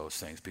use of those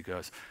things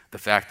because the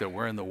fact that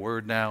we're in the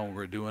Word now and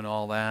we're doing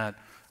all that,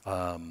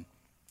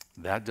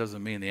 that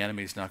doesn't mean the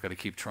enemy's not going to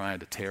keep trying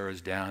to tear us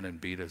down and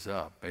beat us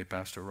up. Hey,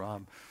 Pastor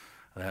Rob?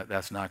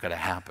 That's not going to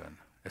happen,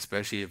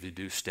 especially if you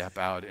do step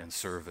out in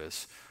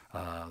service.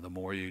 The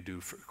more you do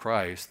for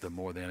Christ, the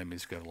more the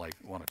enemy's going to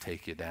want to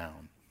take you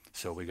down.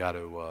 So we got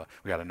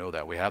to know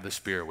that we have the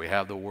Spirit, we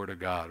have the Word of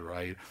God,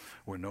 right?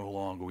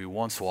 We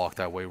once walked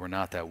that way, we're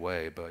not that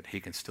way, but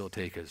he can still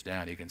take us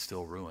down. He can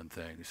still ruin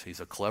things. He's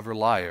a clever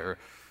liar,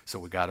 so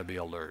we got to be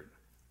alert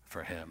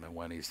for him. And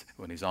when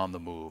he's on the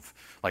move,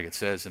 like it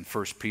says in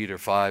 1 Peter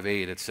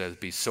 5:8, it says,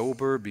 "Be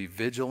sober, be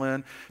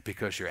vigilant,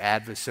 because your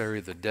adversary,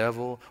 the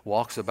devil,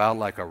 walks about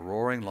like a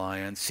roaring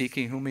lion,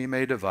 seeking whom he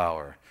may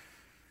devour."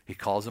 He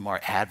calls him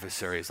our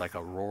adversaries, like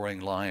a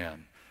roaring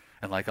lion.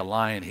 And like a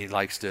lion, he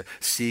likes to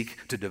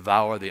seek to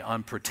devour the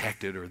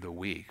unprotected or the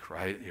weak,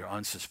 right? You're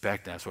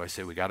unsuspecting. That's why I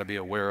say we got to be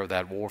aware of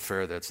that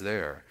warfare that's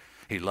there.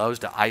 He loves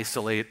to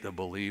isolate the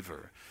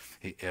believer,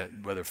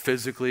 whether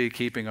physically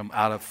keeping them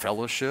out of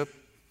fellowship.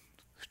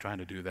 He's trying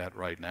to do that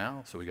right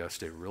now. So we got to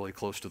stay really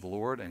close to the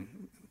Lord.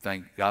 And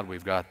thank God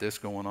we've got this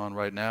going on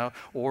right now.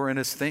 Or in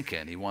his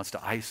thinking, he wants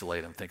to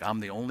isolate them, think,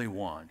 I'm the only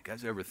one. You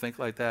guys ever think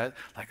like that?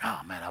 Like,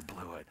 oh, man, I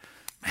blew it.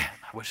 Man,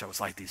 I wish I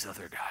was like these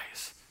other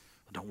guys.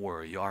 Don't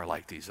worry, you are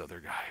like these other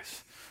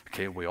guys.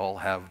 Okay, we all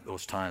have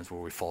those times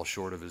where we fall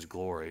short of his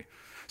glory.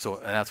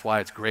 And that's why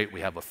it's great we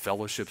have a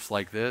fellowships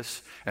like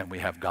this and we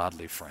have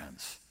godly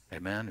friends.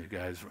 Amen? You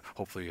guys,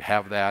 hopefully you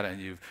have that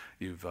and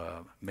you've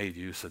made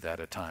use of that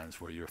at times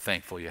where you're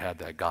thankful you had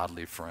that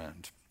godly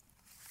friend.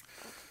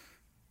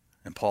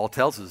 And Paul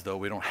tells us, though,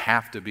 we don't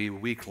have to be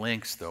weak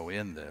links, though,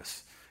 in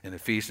this. In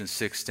Ephesians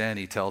 6:10,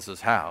 he tells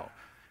us how.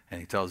 And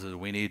he tells us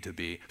we need to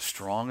be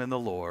strong in the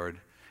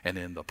Lord and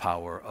in the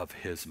power of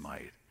his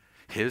might.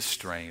 His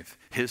strength,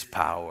 his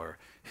power,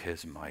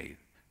 his might.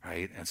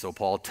 right? And so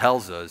Paul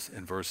tells us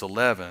in verse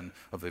 11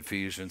 of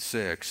Ephesians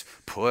 6,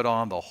 put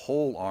on the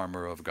whole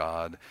armor of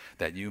God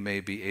that you may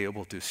be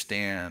able to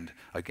stand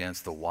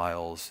against the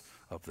wiles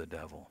of the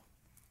devil.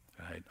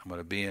 Right? I'm going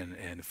to be in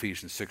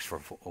Ephesians 6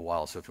 for a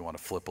while, so if you want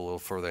to flip a little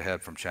further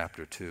ahead from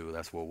chapter 2,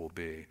 that's where we'll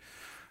be.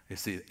 You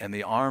see, and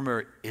the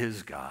armor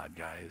is God,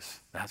 guys.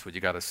 That's what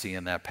you got to see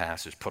in that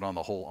passage. Put on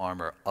the whole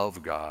armor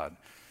of God.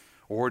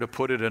 Or to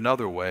put it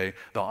another way,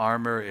 the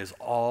armor is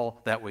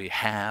all that we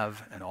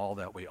have and all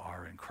that we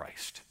are in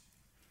Christ.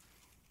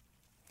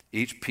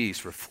 Each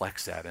piece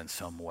reflects that in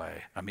some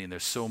way. I mean,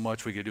 there's so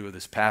much we could do with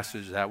this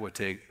passage. That would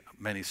take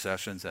many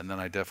sessions, and then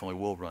I definitely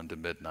will run to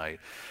midnight.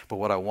 But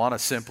what I want to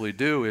simply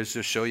do is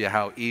just show you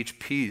how each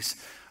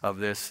piece of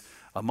this,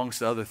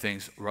 amongst other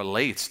things,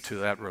 relates to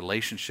that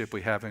relationship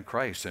we have in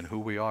Christ and who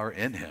we are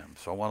in him.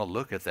 So I want to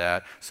look at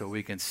that so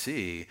we can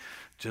see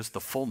just the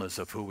fullness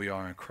of who we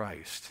are in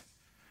Christ.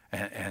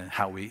 And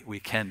how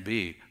we can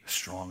be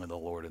strong in the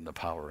Lord in the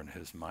power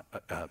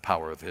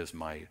of his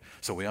might.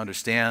 So we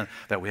understand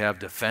that we have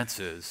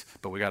defenses,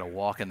 but we got to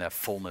walk in that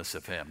fullness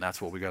of him.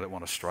 That's what we got to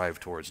want to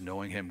strive towards,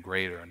 knowing him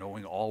greater,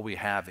 knowing all we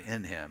have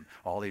in him,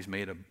 all he's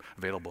made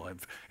available.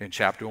 In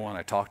chapter 1,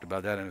 I talked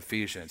about that in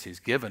Ephesians. He's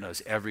given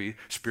us every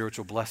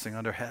spiritual blessing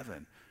under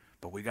heaven.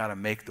 But we got to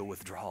make the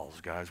withdrawals,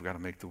 guys. We got to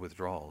make the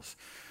withdrawals.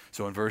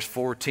 So in verse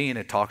 14,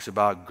 it talks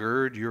about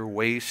gird your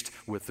waist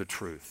with the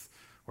truth.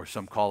 Or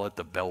some call it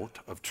the belt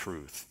of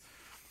truth.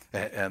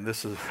 And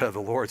this is, the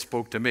Lord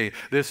spoke to me,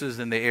 this is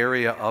in the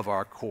area of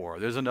our core.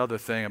 There's another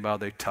thing about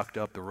they tucked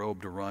up the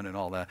robe to run and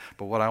all that.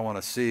 But what I want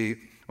you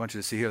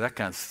to see here, that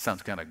kind of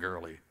sounds kind of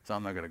girly. So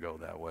I'm not going to go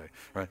that way,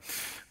 right?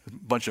 A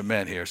bunch of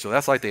men here. So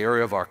that's like the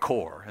area of our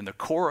core. And the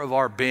core of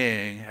our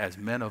being as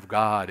men of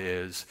God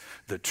is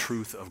the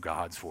truth of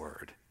God's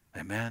word.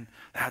 Amen?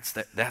 That's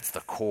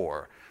the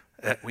core.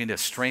 We need to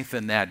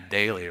strengthen that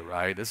daily,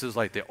 right? This is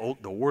like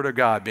the Word of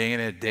God, being in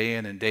it day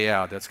in and day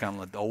out. That's kind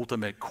of like the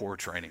ultimate core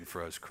training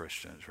for us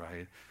Christians,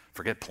 right?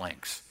 Forget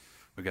planks.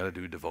 We got to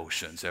do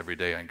devotions every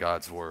day on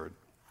God's Word.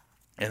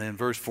 And in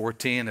verse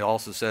 14, it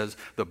also says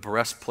the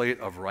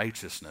breastplate of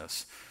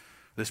righteousness.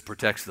 This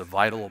protects the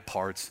vital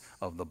parts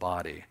of the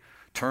body.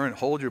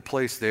 Hold your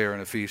place there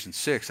in Ephesians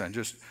 6 and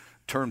just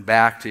turn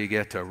back till you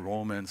get to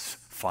Romans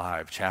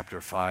 5,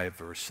 chapter 5,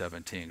 verse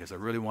 17, because I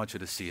really want you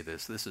to see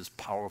this. This is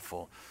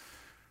powerful.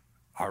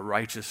 Our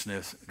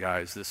righteousness,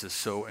 guys, this is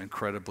so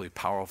incredibly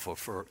powerful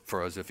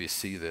for us if you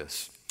see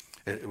this.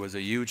 It was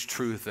a huge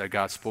truth that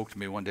God spoke to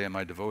me one day in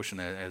my devotion.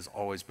 It has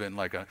always been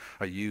like a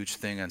huge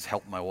thing and it's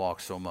helped my walk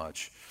so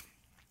much.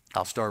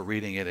 I'll start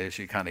reading it as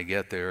you kind of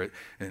get there.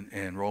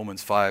 In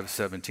Romans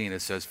 5:17,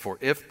 it says, for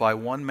if by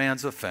one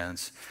man's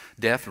offense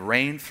death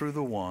reigned through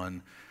the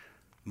one,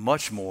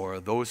 much more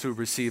those who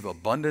receive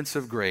abundance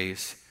of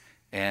grace,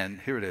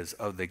 and here it is,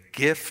 of the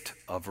gift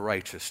of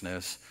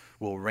righteousness,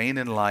 will reign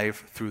in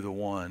life through the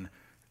one,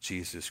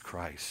 Jesus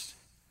Christ.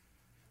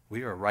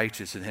 We are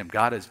righteous in him.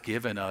 God has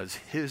given us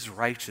his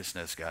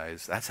righteousness,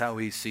 guys. That's how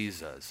he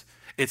sees us.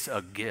 It's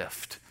a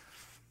gift.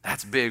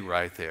 That's big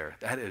right there.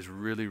 That is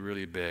really,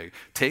 really big.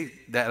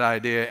 Take that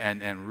idea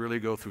and really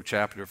go through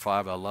chapter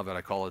 5. I love it.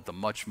 I call it the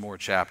much more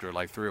chapter.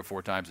 Like 3 or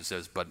 4 times it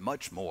says, but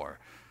much more.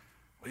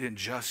 We didn't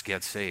just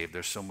get saved.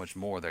 There's so much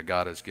more that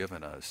God has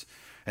given us.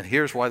 And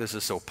here's why this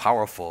is so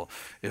powerful.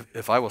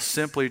 If I will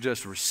simply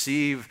just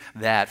receive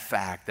that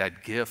fact,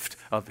 that gift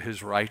of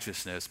his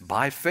righteousness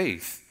by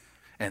faith,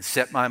 and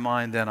set my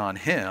mind then on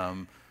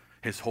him,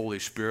 his Holy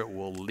Spirit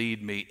will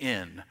lead me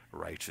in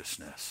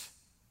righteousness.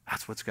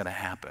 That's what's going to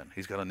happen.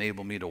 He's going to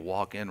enable me to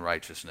walk in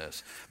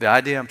righteousness. The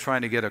idea I'm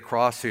trying to get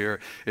across here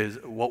is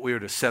what we are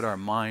to set our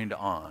mind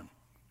on.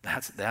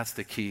 That's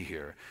the key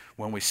here.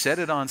 When we set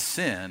it on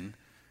sin,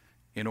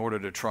 in order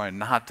to try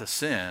not to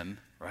sin,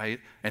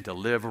 right, and to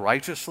live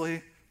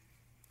righteously,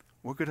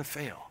 we're going to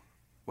fail.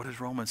 What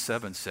does Romans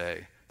 7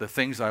 say? The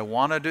things I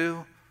want to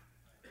do,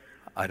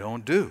 I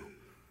don't do.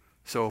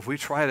 So if we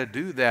try to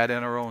do that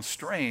in our own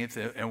strength,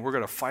 and we're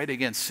going to fight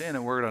against sin,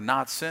 and we're going to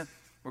not sin,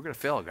 we're going to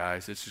fail,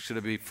 guys. It's just going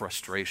to be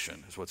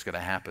frustration is what's going to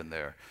happen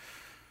there.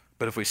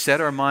 But if we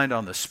set our mind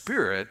on the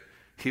Spirit,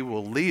 he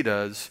will lead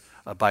us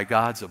by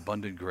God's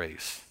abundant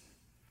grace.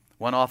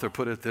 One author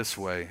put it this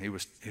way. He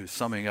was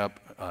summing up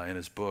in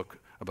his book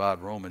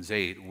about Romans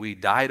 8. We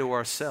die to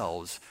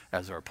ourselves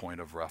as our point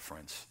of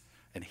reference.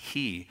 And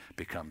he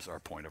becomes our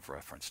point of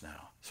reference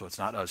now. So it's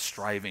not us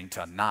striving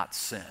to not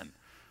sin.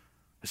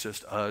 It's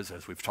just us,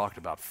 as we've talked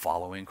about,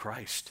 following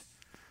Christ.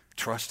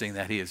 Trusting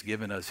that he has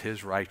given us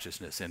his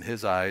righteousness. In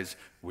his eyes,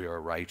 we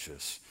are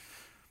righteous.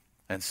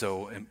 And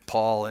so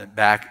Paul,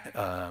 back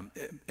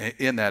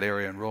in that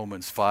area in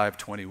Romans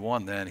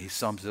 5:21, then he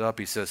sums it up.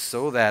 He says,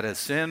 so that as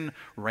sin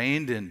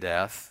reigned in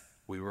death,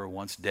 we were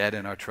once dead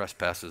in our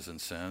trespasses and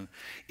sin,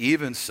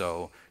 even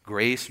so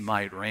grace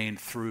might reign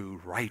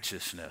through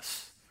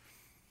righteousness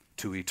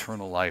to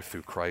eternal life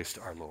through Christ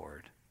our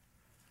Lord.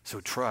 So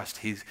trust,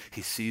 he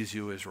sees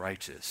you as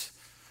righteous.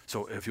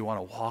 So if you want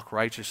to walk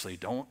righteously,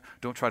 don't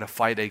try to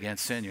fight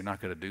against sin. You're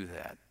not going to do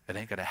that. It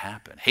ain't going to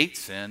happen. Hate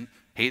sin.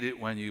 Hate it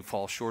when you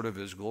fall short of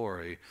his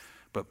glory.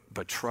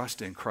 But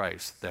trust in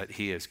Christ that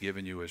he has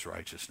given you his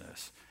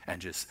righteousness,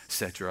 and just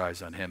set your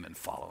eyes on him and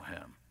follow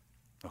him.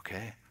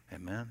 Okay?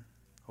 Amen?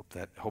 Hope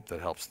that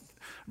helps.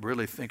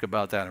 Really think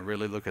about that and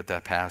really look at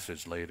that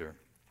passage later.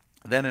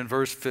 Then in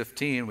verse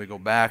 15, we go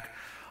back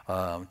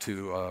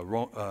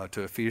to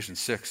Ephesians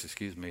 6,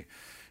 excuse me.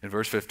 In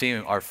verse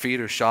 15, our feet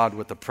are shod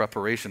with the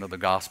preparation of the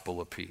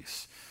gospel of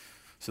peace.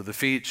 So the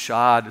feet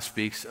shod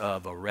speaks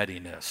of a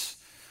readiness.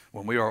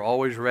 When we are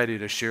always ready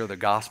to share the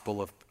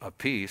gospel of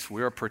peace,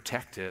 we are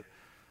protected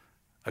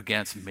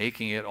against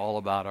making it all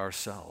about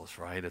ourselves,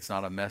 right? It's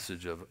not a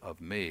message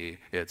of me.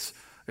 It's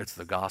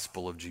the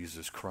gospel of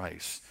Jesus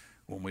Christ.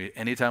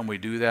 Anytime we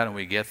do that and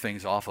we get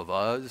things off of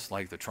us,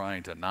 like the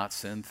trying to not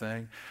sin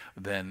thing,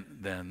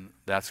 then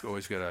that's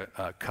always going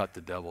to cut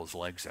the devil's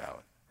legs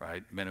out,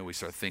 right? The minute we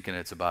start thinking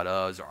it's about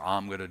us, or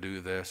I'm going to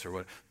do this, or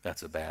what,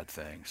 that's a bad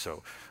thing.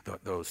 So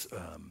those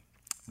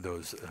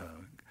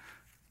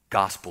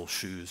gospel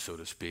shoes, so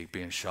to speak,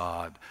 being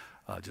shod,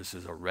 just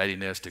as a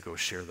readiness to go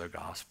share the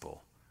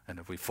gospel. And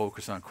if we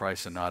focus on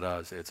Christ and not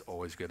us, it's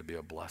always going to be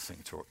a blessing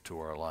to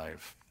our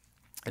life.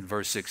 In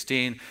verse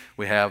 16,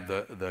 we have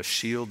the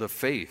shield of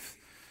faith.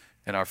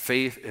 And our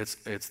faith,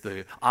 it's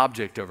the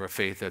object of our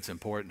faith that's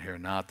important here,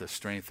 not the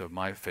strength of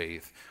my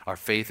faith. Our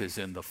faith is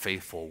in the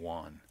faithful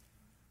one,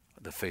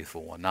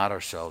 not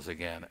ourselves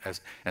again.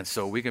 And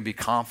so we can be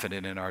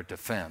confident in our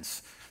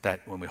defense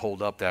that when we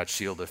hold up that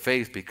shield of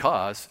faith,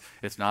 because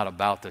it's not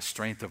about the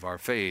strength of our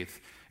faith,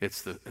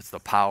 it's the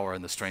power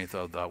and the strength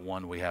of the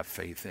one we have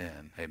faith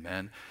in.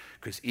 Amen?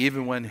 Because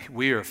even when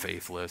we are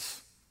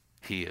faithless,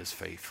 he is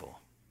faithful,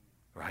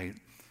 right?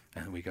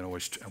 And we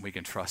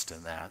can trust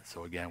in that.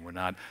 So again,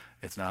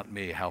 it's not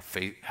me,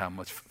 how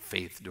much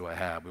faith do I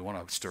have? We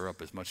want to stir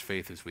up as much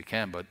faith as we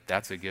can, but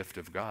that's a gift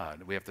of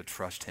God. We have to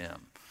trust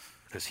him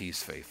because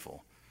he's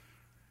faithful.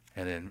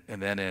 And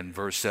then in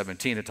verse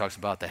 17, it talks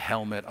about the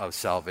helmet of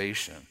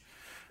salvation.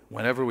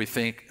 When we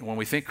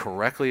think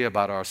correctly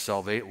about our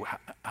salvation,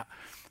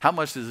 how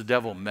much does the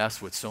devil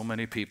mess with so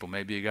many people?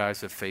 Maybe you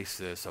guys have faced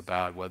this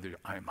about whether,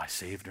 am I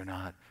saved or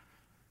not?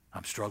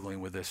 I'm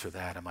struggling with this or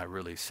that. Am I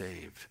really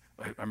saved?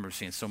 I remember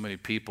seeing so many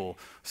people,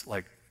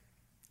 like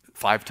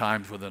 5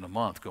 times within a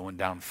month, going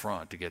down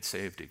front to get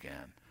saved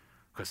again,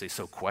 because they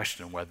so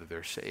question whether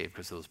they're saved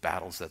because of those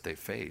battles that they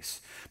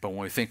face. But when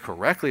we think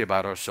correctly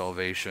about our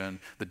salvation,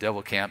 the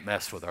devil can't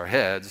mess with our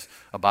heads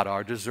about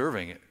our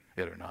deserving it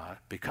or not,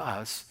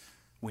 because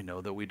we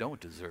know that we don't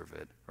deserve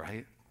it,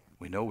 right?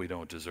 We know we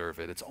don't deserve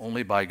it. It's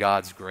only by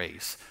God's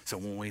grace. So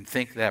when we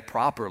think that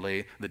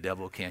properly, the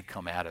devil can't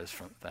come at us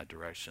from that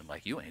direction.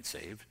 Like, you ain't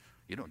saved.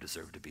 You don't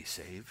deserve to be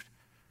saved.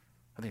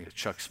 I think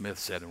Chuck Smith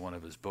said in one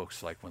of his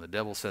books, like, when the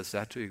devil says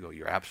that to you, you go,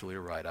 you're absolutely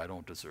right. I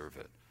don't deserve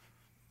it.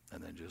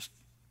 And then just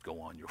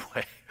go on your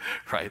way,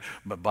 right?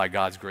 But by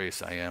God's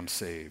grace, I am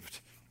saved.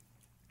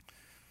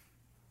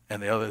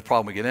 And the other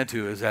problem we get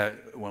into is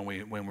that when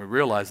we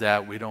realize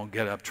that, we don't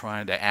get up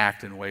trying to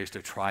act in ways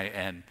to try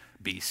and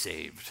be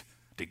saved,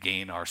 to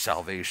gain our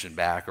salvation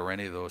back, or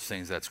any of those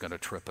things that's going to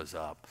trip us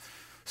up.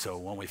 So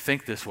when we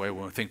think this way,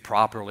 when we think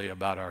properly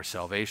about our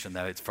salvation,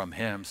 that it's from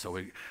him, so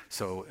we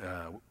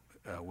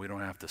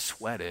don't have to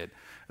sweat it,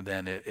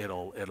 then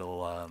it'll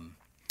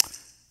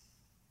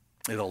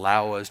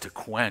allow us to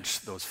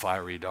quench those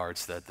fiery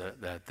darts that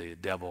the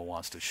devil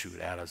wants to shoot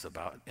at us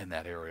about in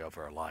that area of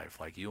our life.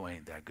 Like, you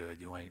ain't that good.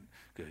 You ain't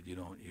good.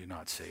 You're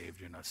not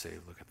saved. You're not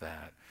saved. Look at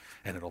that.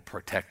 And it'll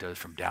protect us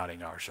from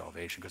doubting our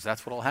salvation, because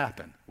that's what will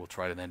happen. We'll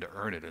try to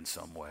earn it in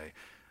some way.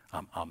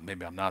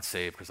 Maybe I'm not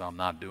saved because I'm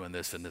not doing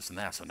this and this and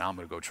that. So now I'm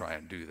going to go try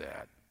and do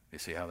that. You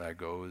see how that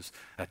goes?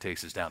 That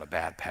takes us down a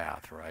bad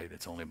path, right?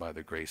 It's only by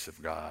the grace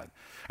of God.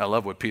 I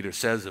love what Peter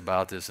says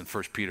about this in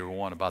 1 Peter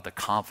 1, about the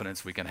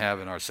confidence we can have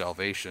in our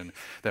salvation,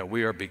 that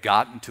we are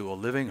begotten to a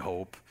living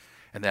hope,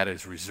 and that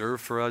is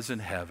reserved for us in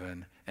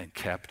heaven and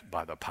kept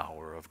by the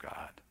power of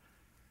God.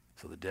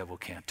 So the devil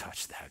can't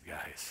touch that,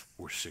 guys.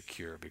 We're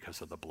secure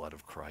because of the blood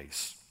of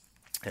Christ.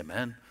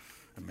 Amen?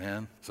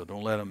 Amen? So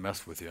don't let him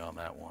mess with you on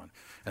that one.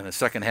 In the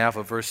second half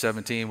of verse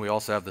 17, we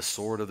also have the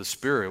sword of the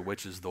Spirit,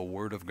 which is the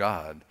word of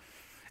God.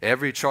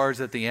 Every charge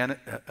that the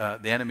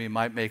enemy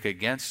might make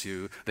against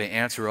you, the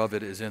answer of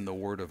it is in the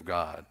word of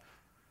God.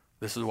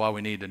 This is why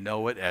we need to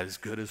know it as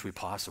good as we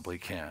possibly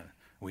can.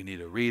 We need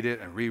to read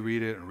it and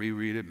reread it and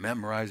reread it,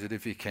 memorize it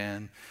if you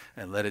can,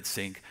 and let it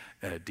sink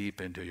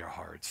deep into your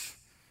hearts.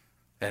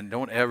 And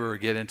don't ever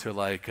get into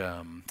I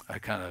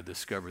kind of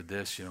discovered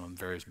this, in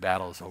various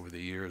battles over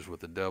the years with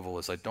the devil.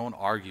 It's like, don't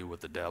argue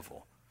with the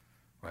devil,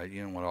 right?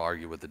 You don't want to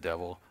argue with the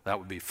devil. That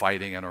would be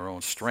fighting in our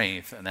own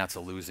strength, and that's a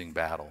losing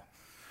battle.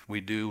 We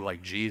do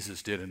like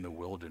Jesus did in the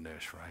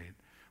wilderness, right?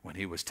 When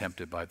he was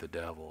tempted by the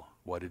devil,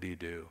 what did he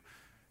do?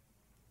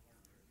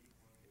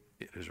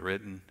 It is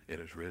written, it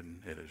is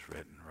written, it is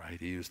written, right?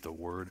 He used the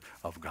word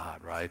of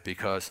God, right?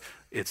 Because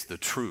it's the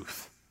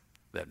truth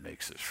that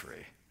makes us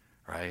free,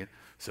 right?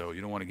 So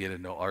you don't want to get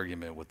into an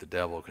argument with the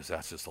devil, because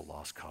that's just a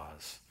lost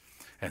cause.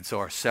 And so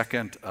our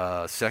second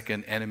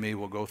enemy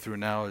we'll go through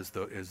now is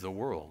the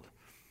world.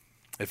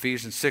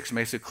 Ephesians 6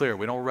 makes it clear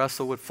we don't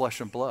wrestle with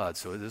flesh and blood.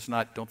 So it's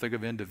not, don't think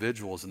of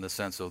individuals in the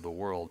sense of the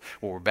world.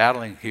 What we're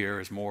battling here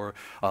is more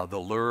the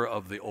lure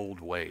of the old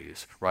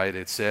ways, right?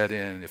 It said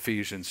in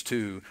Ephesians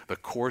 2,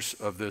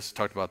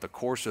 talked about the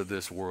course of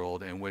this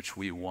world in which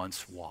we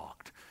once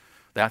walked.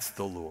 That's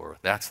the lure.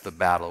 That's the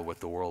battle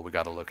with the world we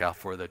got to look out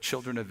for. The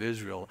children of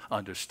Israel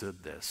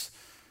understood this.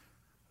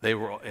 They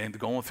were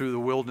going through the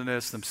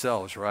wilderness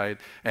themselves, right?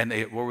 And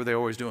what were they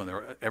always doing?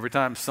 Every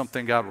time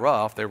something got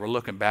rough, they were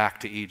looking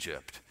back to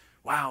Egypt.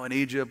 Wow, in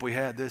Egypt we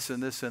had this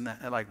and this and that.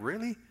 And like,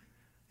 really?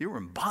 You were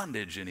in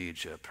bondage in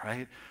Egypt,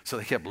 right? So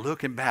they kept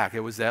looking back. It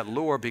was that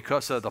lure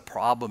because of the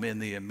problem in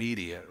the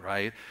immediate,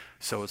 right?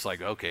 So it's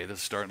like, okay, this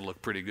is starting to look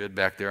pretty good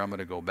back there. I'm going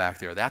to go back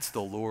there. That's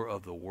the lure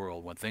of the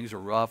world. When things are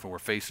rough and we're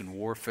facing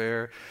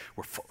warfare,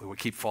 we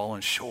keep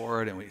falling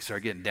short and we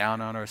start getting down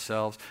on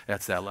ourselves.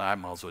 That's that, I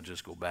might as well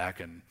just go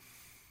back and,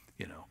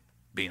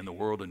 be in the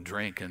world and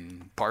drink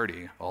and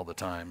party all the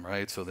time,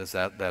 right? So there's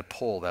that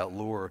pull, that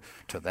lure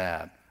to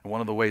that. And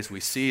one of the ways we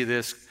see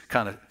this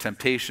kind of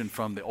temptation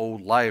from the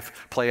old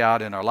life play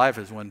out in our life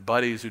is when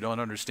buddies who don't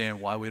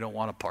understand why we don't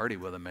want to party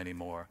with them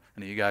anymore.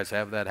 Any of you guys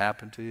have that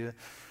happen to you?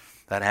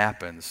 That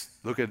happens.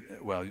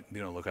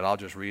 I'll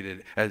just read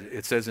it.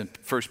 It says in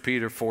 1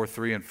 Peter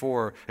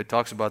 4:3-4, it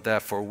talks about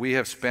that. For we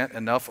have spent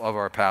enough of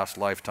our past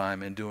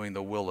lifetime in doing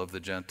the will of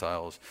the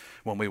Gentiles,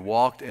 when we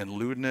walked in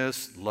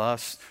lewdness,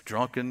 lust,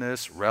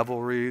 drunkenness,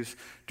 revelries,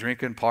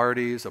 drinking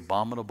parties,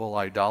 abominable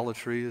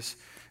idolatries.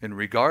 In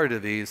regard to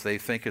these, they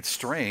think it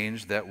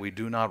strange that we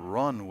do not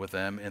run with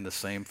them in the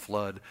same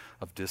flood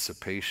of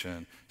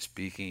dissipation,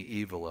 speaking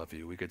evil of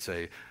you. We could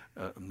say,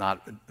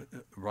 not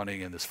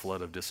running in this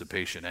flood of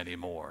dissipation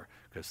anymore,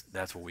 because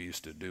that's what we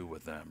used to do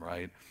with them,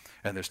 right?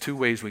 And there's two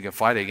ways we can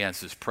fight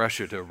against this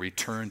pressure to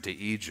return to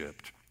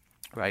Egypt,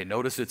 right?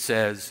 Notice it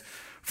says,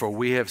 for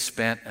we have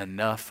spent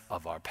enough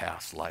of our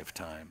past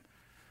lifetime.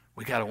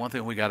 One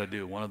thing we got to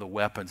do, one of the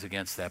weapons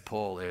against that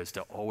pull is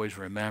to always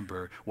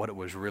remember what it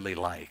was really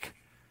like.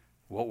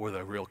 What were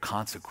the real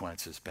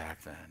consequences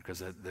back then? Because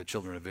the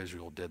children of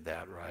Israel did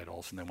that, right? All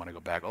of a sudden they want to go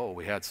back,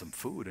 we had some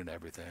food and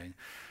everything.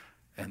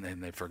 And then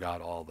they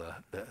forgot all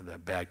the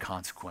bad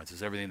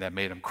consequences, everything that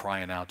made them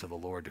crying out to the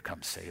Lord to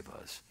come save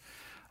us.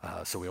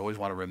 So we always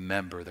want to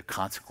remember the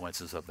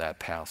consequences of that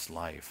past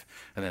life.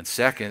 And then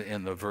second,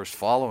 in the verse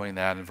following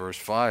that, in verse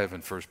 5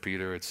 in 1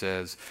 Peter, it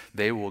says,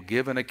 they will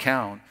give an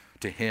account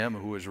to him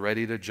who is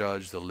ready to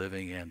judge the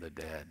living and the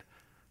dead.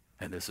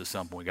 And this is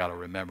something we got to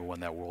remember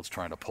when that world's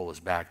trying to pull us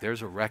back.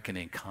 There's a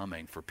reckoning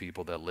coming for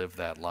people that live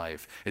that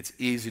life. It's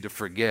easy to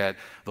forget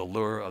the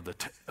lure of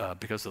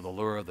because of the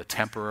lure of the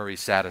temporary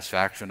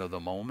satisfaction of the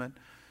moment,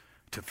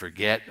 to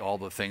forget all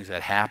the things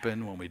that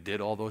happened when we did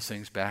all those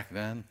things back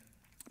then.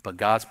 But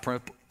God's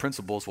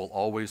principles will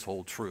always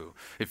hold true.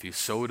 If you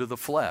sow to the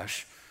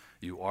flesh,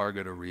 you are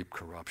going to reap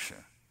corruption,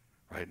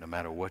 right? No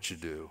matter what you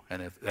do.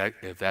 And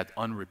if that's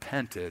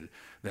unrepented,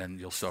 then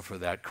you'll suffer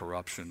that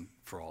corruption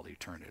for all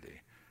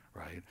eternity.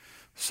 Right?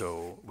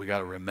 So we got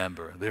to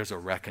remember there's a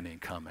reckoning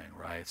coming,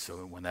 right?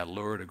 So when that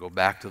lure to go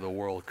back to the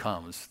world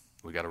comes,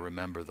 we got to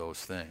remember those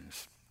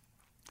things.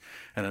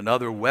 And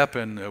another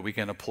weapon that we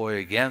can employ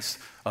against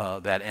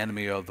that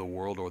enemy of the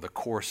world or the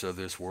course of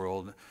this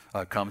world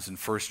comes in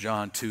 1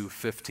 John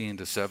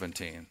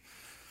 2:15-17.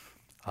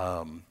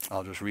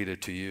 I'll just read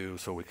it to you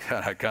so we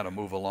kind of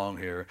move along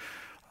here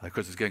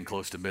because it's getting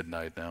close to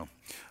midnight now.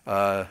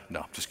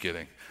 No, just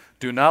kidding.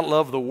 Do not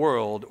love the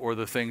world or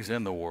the things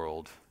in the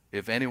world.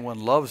 If anyone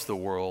loves the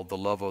world, the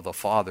love of the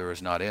Father is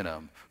not in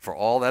him. For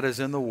all that is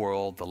in the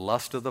world, the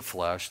lust of the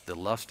flesh, the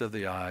lust of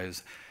the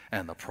eyes,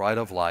 and the pride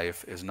of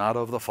life is not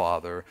of the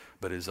Father,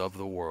 but is of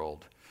the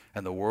world.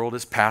 And the world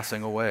is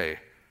passing away,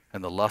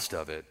 and the lust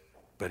of it,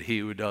 but he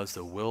who does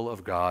the will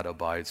of God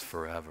abides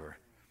forever.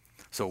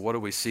 So what do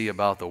we see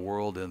about the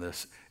world in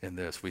this?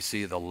 We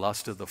see the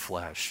lust of the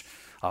flesh.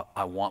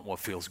 I want what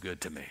feels good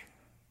to me.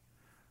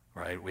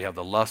 Right? We have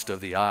the lust of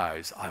the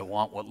eyes. I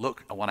want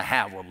to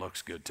have what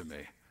looks good to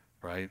me.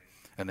 Right?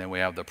 And then we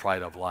have the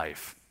pride of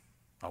life.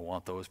 I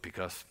want those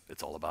because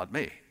it's all about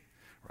me,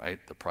 right?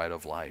 The pride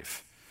of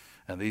life.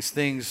 And these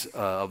things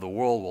of the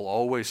world will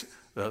always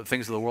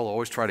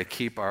try to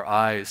keep our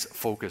eyes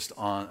focused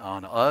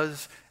on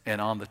us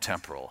and on the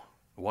temporal.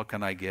 What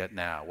can I get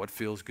now? What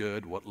feels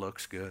good? What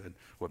looks good?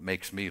 What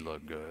makes me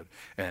look good?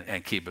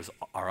 And keep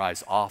our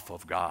eyes off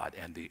of God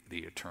and the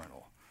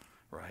eternal,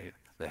 right?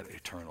 That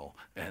eternal,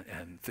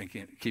 and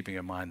keeping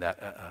in mind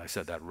that I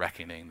said that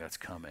reckoning that's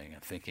coming,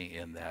 and thinking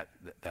in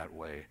that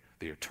way,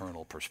 the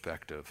eternal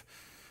perspective.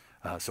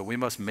 So we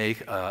must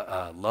make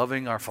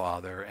loving our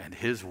Father and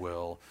His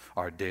will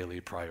our daily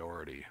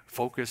priority.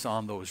 Focus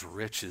on those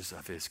riches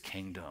of His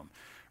kingdom,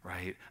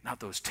 right?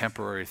 Not those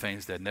temporary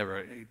things that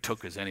never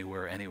took us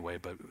anywhere anyway,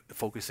 but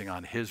focusing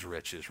on His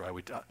riches, right?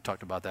 We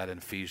talked about that in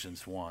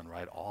Ephesians 1,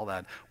 right? All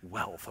that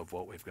wealth of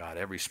what we've got,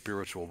 every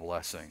spiritual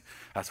blessing.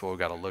 That's what we've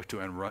got to look to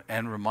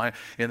and remind.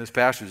 In this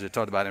passage, it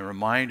talked about, and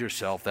remind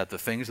yourself that the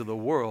things of the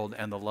world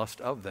and the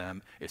lust of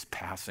them is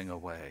passing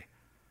away.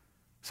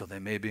 So they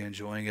may be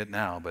enjoying it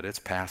now, but it's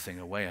passing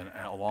away. And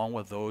along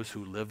with those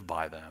who live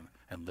by them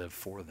and live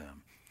for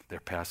them, they're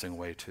passing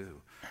away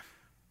too.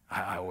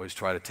 I always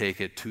try to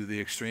take it to the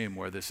extreme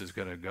where this is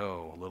going to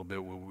go. A little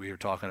bit what we were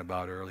talking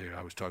about earlier,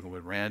 I was talking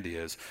with Randy,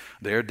 is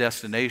their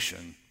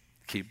destination,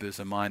 keep this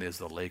in mind, is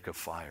the lake of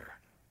fire.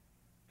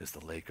 Is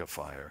the lake of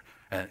fire.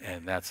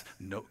 And that's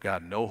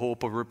got no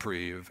hope of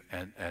reprieve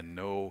and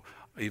no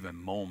even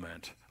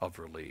moment of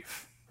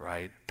relief,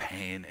 right?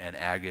 Pain and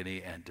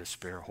agony and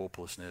despair,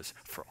 hopelessness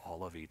for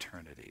all of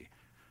eternity.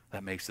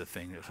 That makes the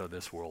thing of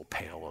this world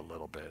pale a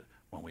little bit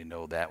when we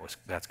know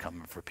that's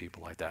coming for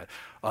people like that.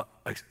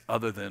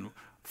 Other than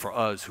for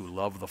us who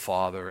love the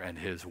Father and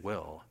his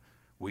will,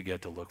 we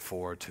get to look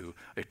forward to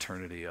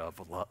eternity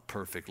of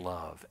perfect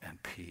love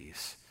and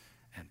peace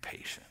and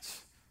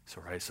patience.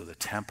 So the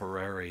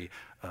temporary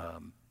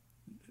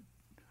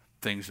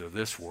things of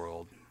this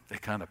world, they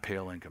kind of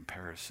pale in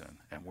comparison.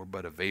 And we're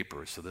but a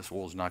vapor, so this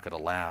world's not going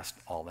to last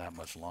all that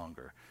much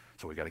longer.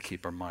 So we got to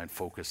keep our mind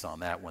focused on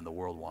that when the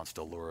world wants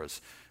to lure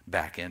us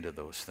back into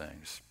those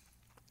things.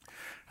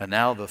 And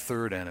now the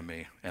third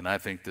enemy, and I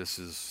think this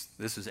is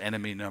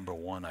enemy number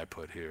one I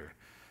put here.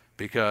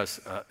 Because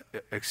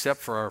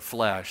except for our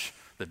flesh,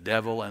 the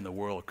devil and the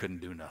world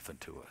couldn't do nothing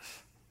to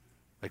us.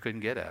 They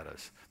couldn't get at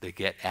us. They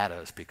get at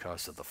us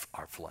because of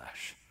our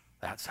flesh.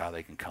 That's how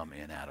they can come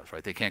in at us,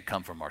 right? They can't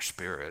come from our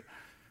spirit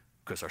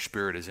because our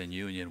spirit is in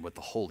union with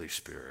the Holy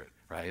Spirit,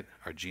 right?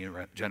 Our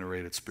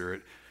generated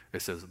spirit.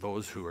 It says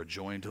those who are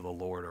joined to the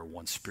Lord are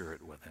one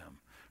spirit with him,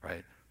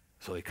 right?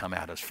 So they come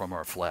at us from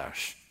our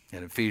flesh.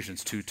 In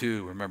Ephesians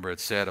 2:2, remember it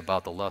said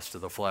about the lust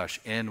of the flesh,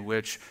 in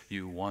which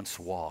you once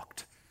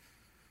walked.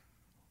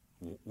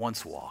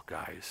 Once walk,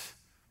 guys.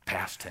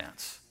 Past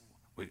tense.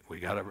 We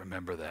got to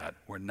remember that.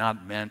 We're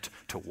not meant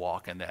to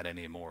walk in that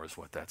anymore is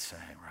what that's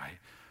saying, right?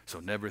 So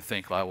never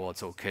think, well,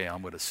 it's okay,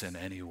 I'm going to sin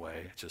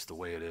anyway. It's just the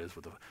way it is.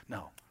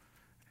 No.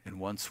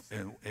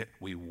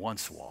 We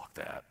once walked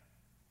that.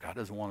 God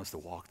doesn't want us to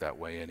walk that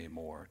way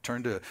anymore.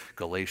 Turn to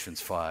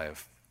Galatians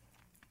 5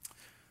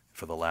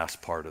 for the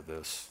last part of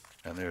this.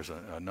 And there's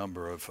a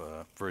number of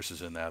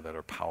verses in that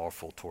are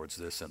powerful towards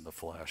this in the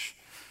flesh.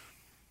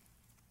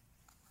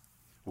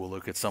 We'll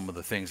look at some of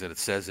the things that it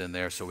says in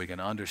there so we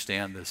can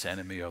understand this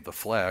enemy of the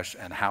flesh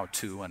and how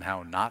to and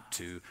how not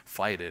to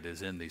fight it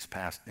is in these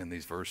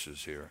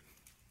verses here.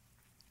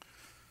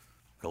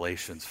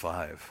 Galatians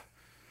 5.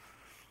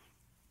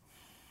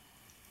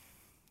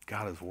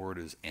 God's word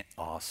is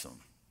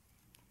awesome.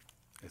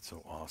 It's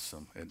so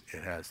awesome.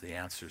 It has the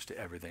answers to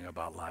everything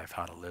about life,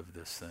 how to live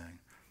this thing,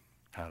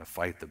 how to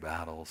fight the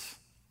battles,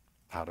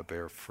 how to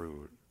bear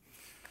fruit.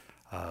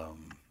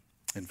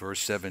 In verse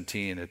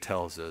 17, it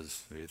tells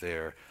us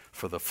there,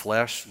 for the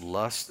flesh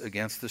lusts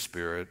against the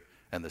spirit,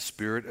 and the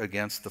spirit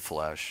against the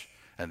flesh,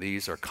 and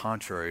these are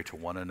contrary to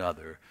one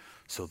another,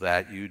 so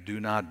that you do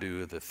not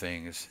do the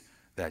things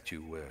that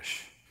you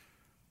wish.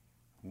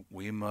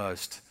 We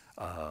must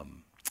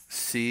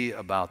see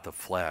about the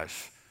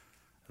flesh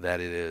that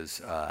it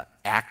is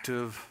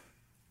actively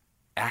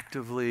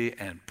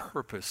and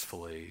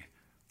purposefully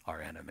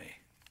our enemy.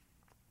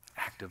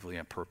 Actively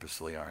and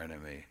purposely our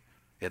enemy.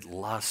 It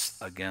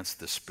lusts against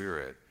the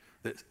spirit.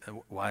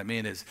 What I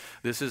mean is,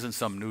 this isn't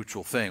some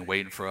neutral thing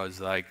waiting for us,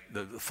 like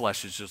the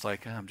flesh is just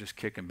like, I'm just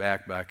kicking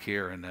back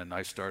here, and then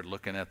I start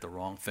looking at the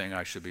wrong thing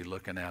I should be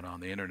looking at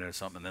on the internet or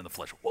something, and then the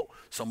flesh, whoa,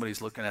 somebody's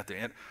looking at the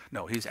internet.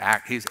 No, he's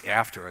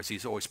after us.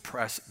 He's always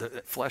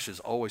the flesh is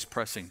always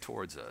pressing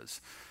towards us,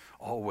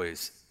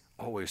 always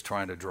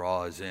trying to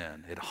draw us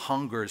in. It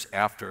hungers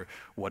after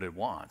what it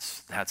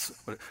wants.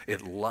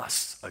 It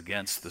lusts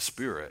against the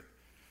spirit.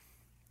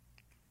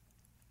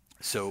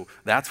 So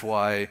that's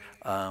why,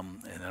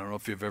 and I don't know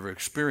if you've ever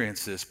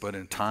experienced this, but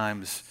in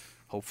times,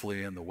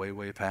 hopefully in the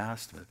way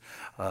past,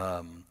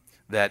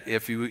 that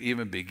if you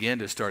even begin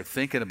to start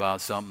thinking about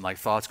something, like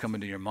thoughts come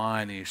into your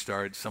mind, and you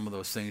start some of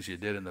those things you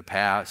did in the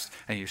past,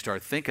 and you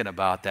start thinking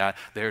about that,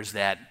 there's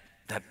that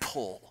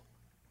pull.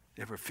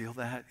 You ever feel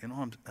that? You know,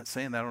 I'm not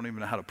saying that, I don't even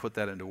know how to put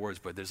that into words,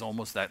 but there's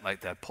almost that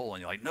pull,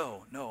 and you're like,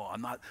 no,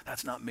 I'm not.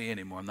 That's not me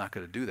anymore. I'm not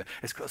going to do that.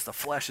 It's because the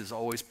flesh is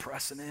always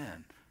pressing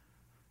in.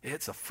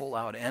 It's a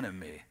full-out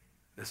enemy.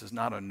 This is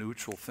not a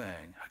neutral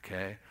thing,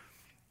 okay?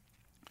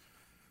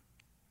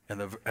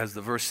 And as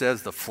the verse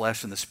says, the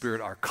flesh and the spirit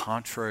are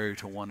contrary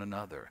to one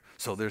another.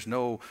 So there's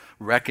no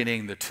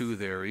reckoning the two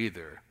there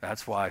either.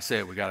 That's why I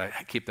say we got to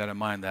keep that in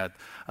mind, that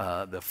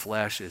the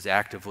flesh is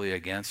actively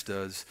against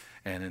us,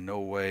 and in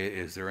no way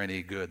is there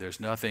any good. There's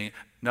nothing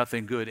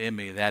good in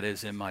me that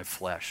is in my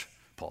flesh,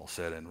 Paul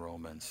said in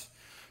Romans.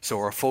 So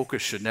our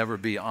focus should never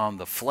be on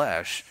the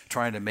flesh,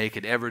 trying to make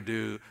it ever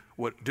do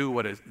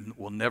what it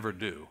will never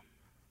do.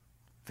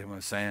 You know what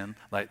I'm saying?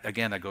 Like,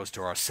 again, that goes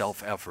to our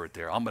self-effort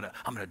there. I'm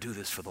gonna do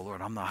this for the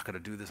Lord. I'm not gonna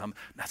do this.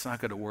 That's not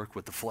gonna work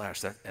with the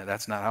flesh.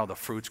 That's not how the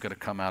fruit's gonna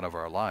come out of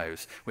our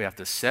lives. We have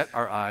to set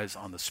our eyes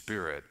on the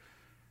Spirit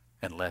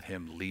and let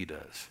Him lead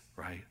us,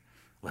 right?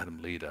 Let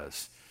Him lead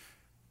us.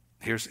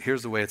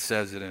 Here's the way it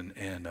says it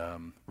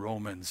in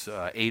Romans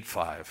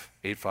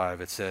 8:5.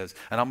 It says,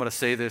 and I'm going to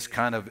say this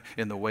kind of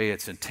in the way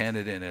it's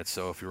intended in it.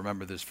 So if you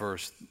remember this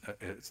verse,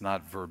 it's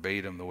not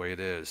verbatim the way it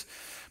is,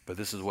 but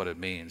this is what it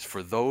means.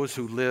 For those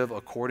who live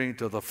according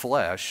to the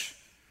flesh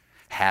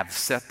have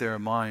set their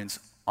minds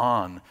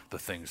on the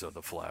things of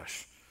the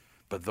flesh,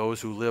 but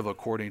those who live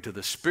according to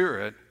the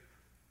Spirit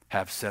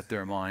have set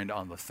their mind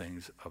on the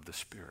things of the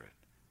Spirit.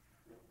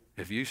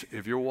 If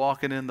you're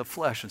walking in the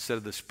flesh instead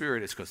of the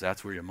Spirit, it's because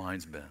that's where your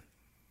mind's been.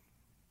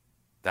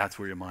 That's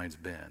where your mind's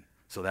been.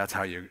 So that's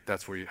how you're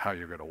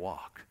going to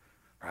walk,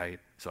 right?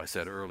 So I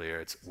said earlier,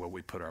 it's what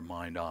we put our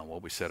mind on,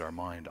 what we set our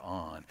mind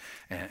on,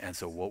 and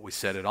so what we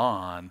set it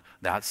on,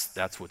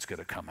 that's what's going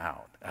to come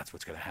out. That's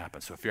what's going to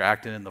happen. So if you're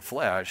acting in the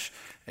flesh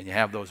and you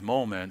have those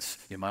moments,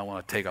 you might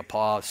want to take a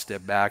pause,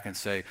 step back, and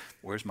say,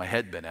 "Where's my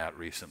head been at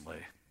recently?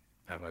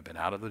 Have I been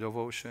out of the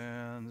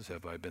devotions?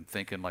 Have I been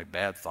thinking like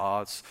bad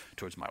thoughts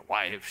towards my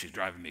wife? She's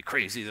driving me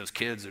crazy. Those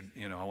kids are,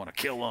 I want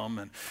to kill them."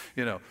 And,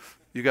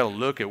 you got to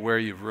look at where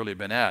you've really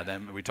been at.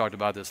 And we talked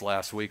about this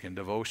last week in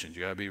devotions.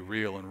 You got to be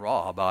real and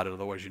raw about it.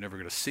 Otherwise, you're never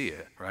going to see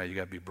it, right? You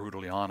got to be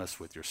brutally honest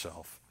with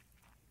yourself.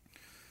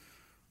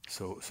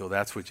 So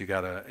that's what you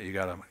got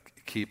to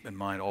keep in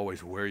mind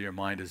always, where your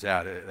mind is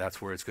at.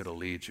 That's where it's going to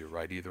lead you,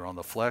 right? Either on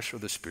the flesh or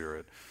the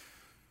Spirit.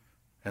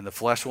 And the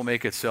flesh will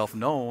make itself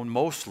known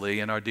mostly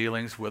in our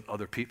dealings with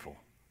other people.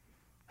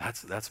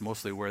 That's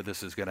mostly where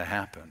this is going to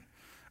happen.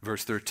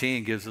 Verse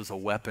 13 gives us a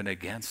weapon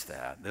against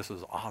that. This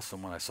was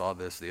awesome when I saw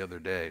this the other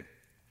day.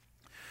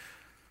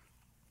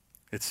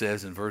 It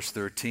says in verse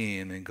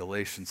 13 in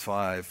Galatians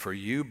 5, "For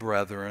you,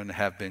 brethren,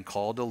 have been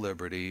called to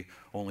liberty,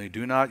 only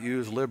do not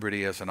use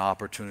liberty as an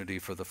opportunity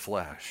for the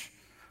flesh,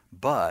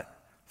 but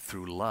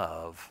through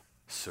love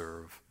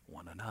serve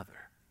one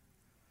another."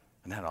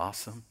 Isn't that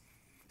awesome?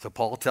 So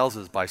Paul tells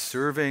us by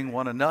serving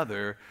one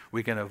another,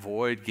 we can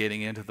avoid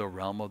getting into the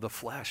realm of the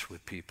flesh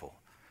with people.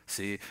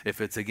 See, if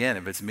it's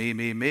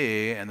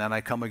me, and then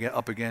I come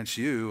up against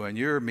you, and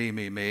you're me,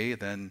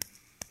 then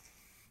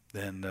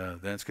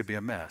it's going to be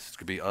a mess. It's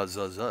going to be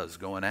us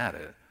going at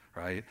it,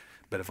 right?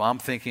 But if I'm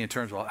thinking in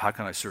terms of, well, how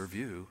can I serve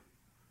you?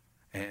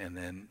 And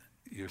then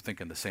you're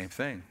thinking the same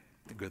thing,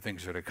 the good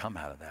things are to come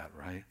out of that,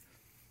 right?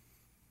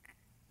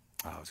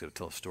 I was going to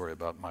tell a story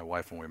about my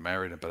wife when we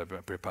married, but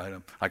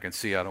I can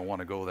see I don't want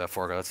to go that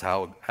far. That's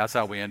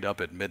how we end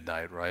up at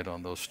midnight, right,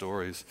 on those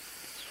stories.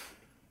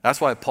 That's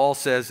why Paul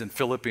says in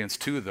Philippians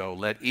 2, though,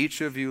 "Let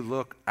each of you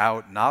look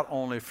out not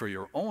only for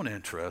your own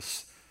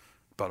interests,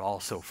 but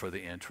also for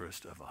the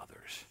interest of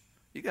others."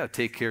 You got to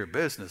take care of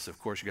business. Of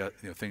course, you got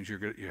things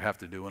you have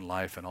to do in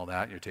life and all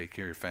that. You take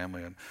care of your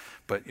family,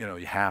 but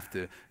you have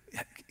to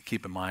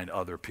keep in mind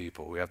other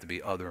people. We have to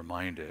be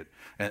other-minded.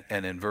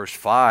 And in verse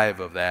 5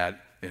 of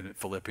that, in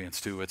Philippians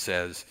 2, it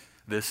says,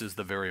 "This is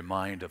the very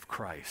mind of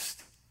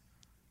Christ."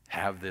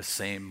 Have this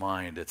same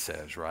mind, it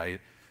says, right?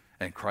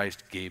 And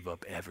Christ gave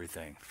up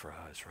everything for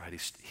us, right?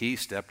 He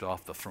stepped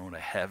off the throne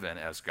of heaven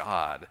as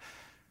God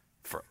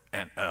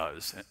and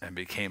us and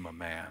became a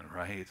man,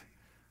 right?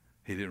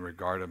 He didn't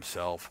regard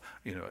himself,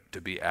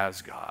 to be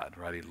as God,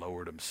 right? He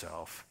lowered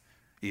himself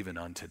even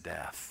unto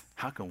death.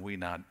 How can we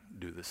not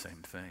do the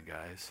same thing,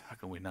 guys? How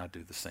can we not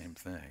do the same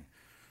thing?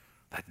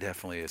 That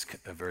definitely is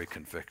very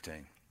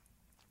convicting.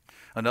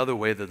 Another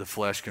way that the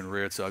flesh can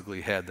rear its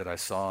ugly head that I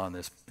saw in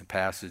this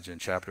passage in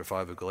chapter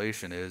 5 of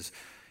Galatians is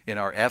in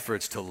our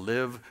efforts to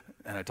live,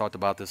 and I talked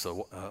about this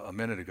a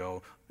minute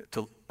ago,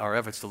 our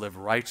efforts to live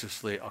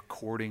righteously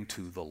according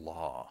to the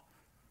law.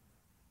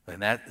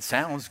 And that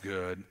sounds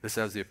good. This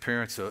has the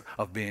appearance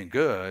of being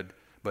good,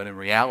 but in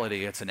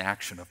reality, it's an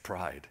action of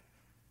pride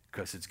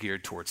because it's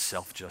geared towards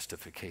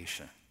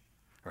self-justification,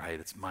 right?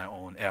 It's my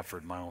own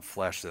effort, my own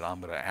flesh that I'm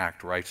going to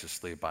act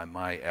righteously by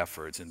my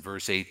efforts. In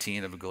verse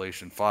 18 of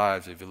Galatians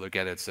 5, if you look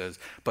at it, it says,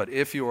 "But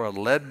if you are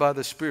led by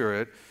the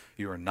Spirit,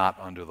 you are not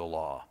under the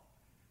law."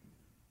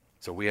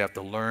 So we have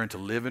to learn to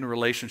live in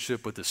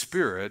relationship with the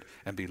Spirit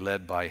and be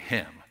led by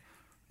Him,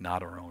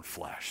 not our own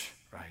flesh,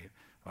 right?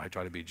 If I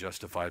try to be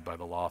justified by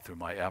the law through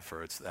my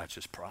efforts, that's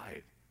just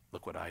pride.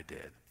 Look what I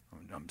did.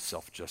 I'm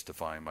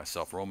self-justifying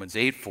myself. Romans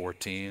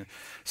 8:14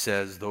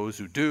 says those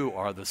who do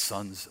are the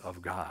sons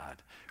of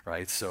God,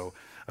 right? So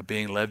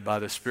being led by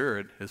the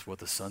Spirit is what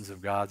the sons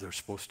of God are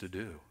supposed to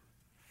do.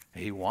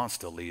 He wants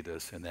to lead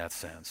us in that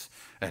sense.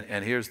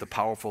 And here's the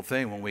powerful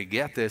thing. When we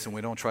get this and we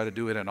don't try to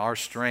do it in our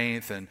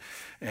strength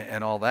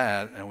and all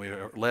that, and we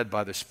are led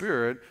by the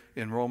Spirit,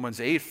 in Romans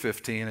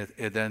 8:15,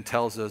 it then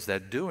tells us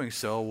that doing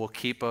so will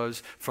keep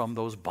us from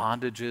those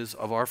bondages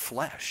of our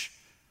flesh.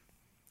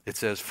 It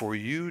says, "For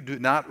you do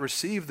not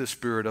receive the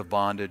spirit of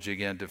bondage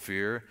again to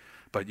fear,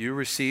 but you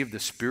receive the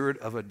spirit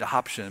of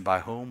adoption by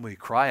whom we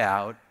cry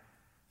out,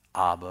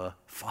 Abba,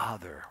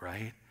 Father,"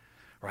 right?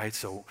 Right,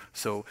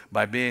 so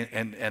by being,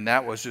 and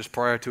that was just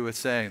prior to it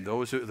saying,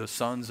 those who the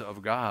sons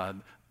of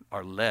God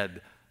are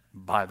led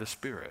by the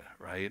Spirit,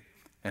 right?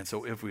 And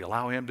so if we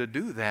allow Him to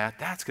do that,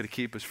 that's going to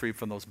keep us free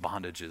from those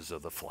bondages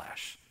of the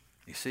flesh.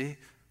 You see?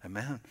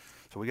 Amen?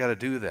 So we got to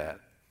do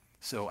that.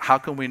 So how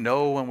can we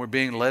know when we're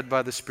being led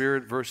by the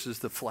Spirit versus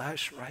the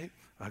flesh, right?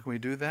 How can we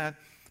do that?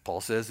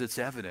 Paul says it's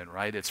evident,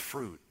 right? It's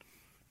fruit.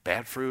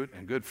 Bad fruit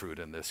and good fruit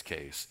in this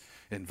case.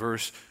 In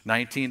verse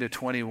 19 to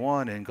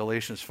 21 in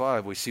Galatians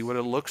 5, we see what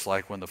it looks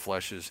like when the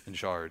flesh is in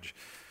charge.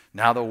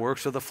 Now the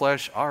works of the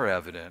flesh are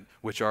evident,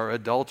 which are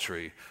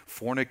adultery,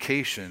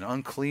 fornication,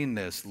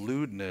 uncleanness,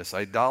 lewdness,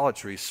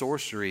 idolatry,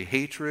 sorcery,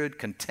 hatred,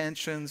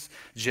 contentions,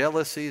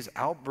 jealousies,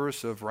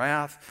 outbursts of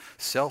wrath,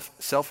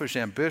 selfish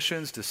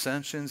ambitions,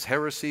 dissensions,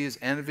 heresies,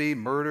 envy,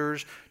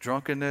 murders,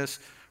 drunkenness,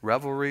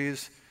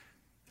 revelries,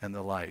 and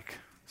the like.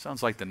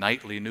 Sounds like the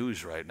nightly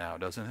news right now,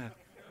 doesn't it?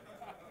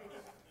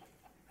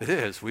 It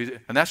is.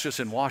 And that's just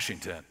in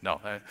Washington.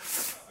 No.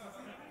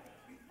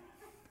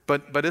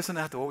 But isn't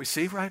that what we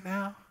see right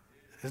now?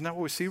 Isn't that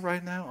what we see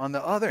right now? On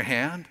the other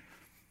hand,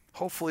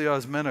 hopefully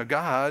as men of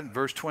God,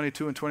 verse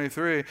 22 and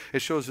 23, it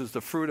shows us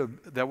the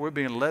fruit that we're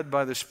being led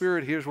by the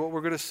Spirit. Here's what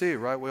we're going to see,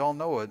 right? We all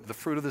know it. The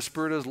fruit of the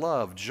Spirit is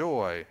love,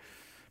 joy,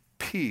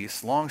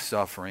 peace,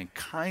 long-suffering,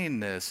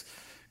 kindness,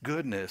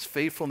 goodness,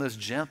 faithfulness,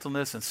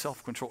 gentleness, and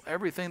self-control.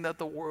 Everything that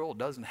the world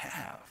doesn't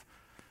have.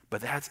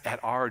 But that's at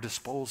our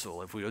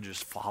disposal if we'll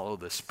just follow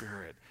the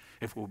Spirit.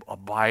 If we'll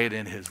abide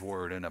in His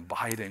Word and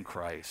abide in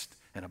Christ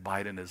and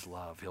abide in His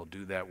love, He'll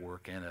do that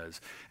work in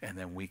us, and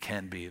then we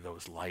can be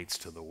those lights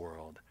to the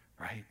world,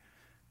 right?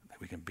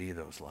 We can be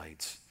those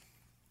lights.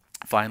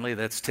 Finally,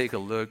 let's take a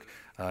look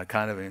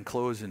kind of in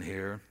closing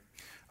here.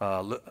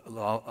 I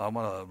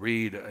want to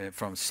read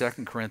from 2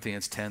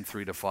 Corinthians 10,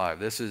 3-5.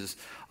 This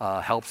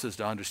helps us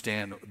to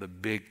understand the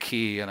big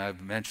key, and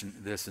I've mentioned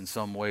this in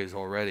some ways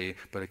already,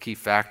 but a key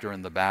factor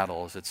in the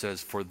battles. It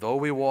says, "For though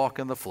we walk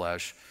in the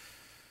flesh,"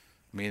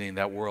 meaning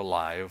that we're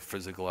alive,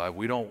 physically alive,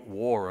 "we don't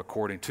war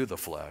according to the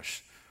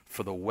flesh.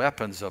 For the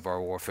weapons of our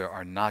warfare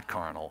are not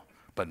carnal,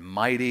 but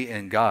mighty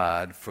in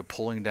God for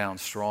pulling down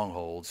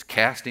strongholds,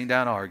 casting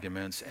down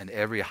arguments, and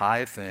every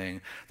high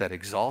thing that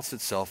exalts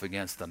itself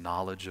against the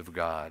knowledge of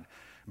God,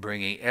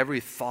 bringing every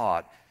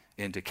thought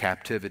into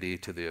captivity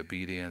to the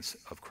obedience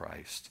of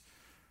Christ."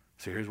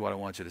 So here's what I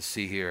want you to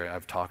see here.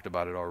 I've talked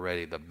about it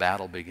already. The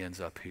battle begins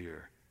up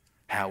here.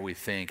 How we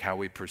think, how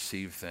we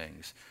perceive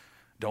things.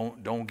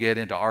 Don't get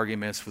into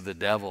arguments with the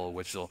devil,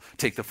 which will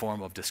take the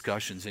form of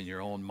discussions in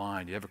your own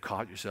mind. You ever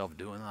caught yourself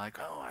doing like,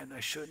 oh, I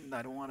shouldn't,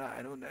 I don't want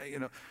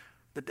to,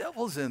 the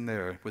devil's in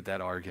there with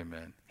that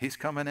argument. He's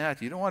coming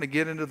at you. You don't want to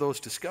get into those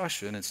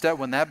discussions. Instead,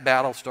 when that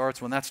battle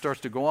starts, when that starts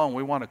to go on,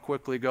 we want to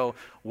quickly go,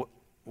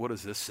 what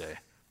does this say?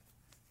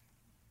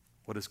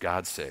 What does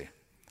God say?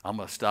 I'm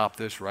going to stop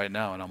this right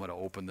now, and I'm going to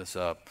open this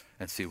up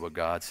and see what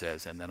God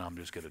says, and then I'm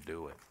just going to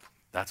do it.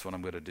 That's what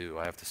I'm going to do.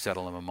 I have to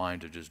settle in my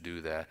mind to just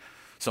do that.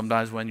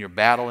 Sometimes when your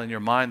battle in your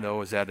mind, though,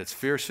 is at its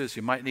fiercest,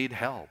 you might need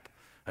help.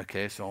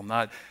 Okay, so I'm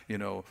not,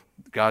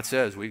 God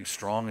says we're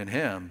strong in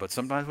Him, but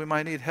sometimes we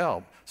might need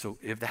help. So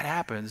if that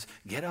happens,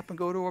 get up and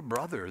go to a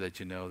brother that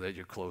you know that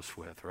you're close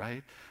with,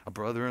 right? A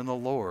brother in the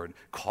Lord.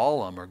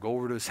 Call him or go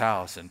over to his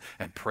house and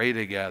pray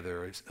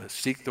together,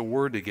 seek the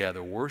Word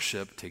together,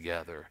 worship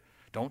together.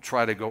 Don't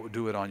try to go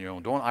do it on your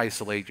own. Don't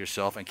isolate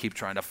yourself and keep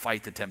trying to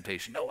fight the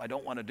temptation. No, I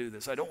don't want to do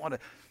this. I don't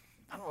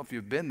know if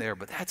you've been there,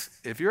 but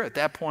if you're at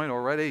that point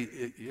already,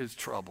 it's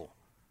trouble.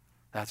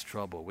 That's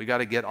trouble. We got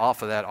to get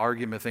off of that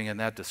argument thing and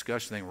that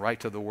discussion thing right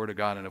to the Word of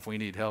God. And if we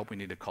need help, we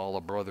need to call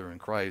a brother in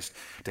Christ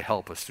to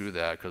help us through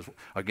that. Because,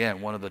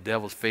 again, one of the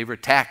devil's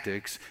favorite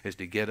tactics is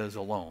to get us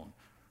alone.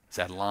 It's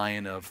that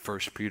line of 1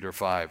 Peter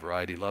 5,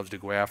 right? He loves to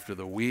go after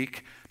the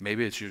weak.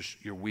 Maybe it's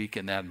you're weak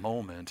in that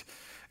moment,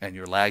 and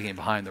you're lagging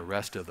behind the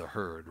rest of the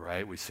herd,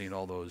 right? We've seen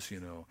all those,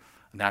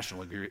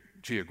 National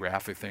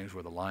Geographic things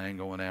where the lion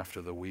going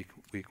after the weak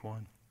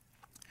one.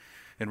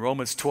 In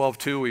Romans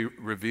 12:2, he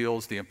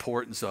reveals the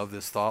importance of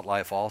this thought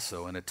life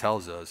also, and it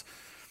tells us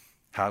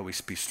how we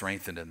be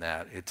strengthened in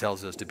that. It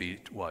tells us to be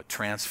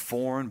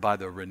transformed by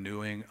the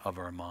renewing of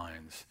our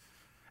minds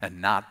and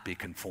not be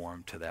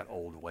conformed to that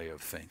old way of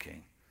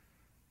thinking.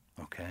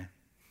 Okay?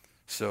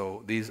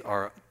 So these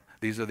are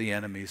the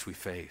enemies we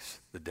face: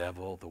 the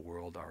devil, the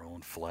world, our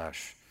own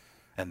flesh.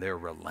 And they're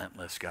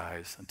relentless,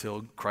 guys.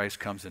 Until Christ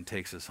comes and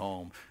takes us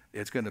home,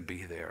 it's going to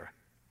be there.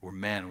 We're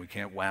men. We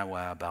can't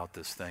wah-wah about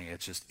this thing. It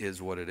just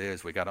is what it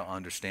is. We got to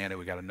understand it.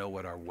 We got to know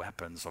what our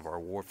weapons of our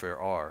warfare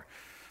are.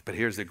 But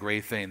here's the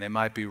great thing. They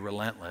might be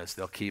relentless.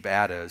 They'll keep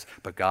at us.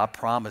 But God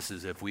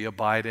promises if we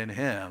abide in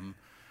Him,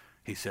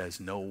 He says,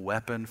 no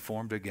weapon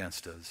formed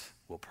against us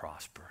will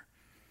prosper.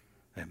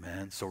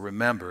 Amen. So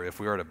remember, if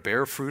we are to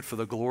bear fruit for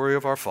the glory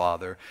of our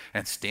Father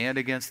and stand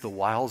against the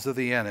wiles of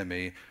the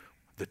enemy,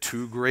 the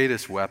two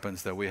greatest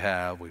weapons that we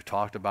have, we've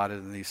talked about it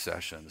in these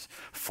sessions,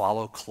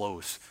 follow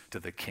close to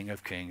the King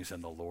of Kings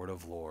and the Lord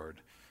of Lords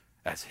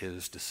as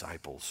His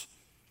disciples,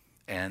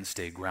 and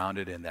stay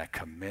grounded in that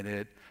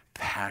committed,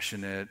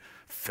 passionate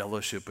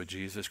fellowship with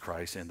Jesus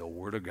Christ and the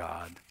Word of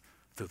God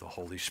through the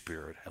Holy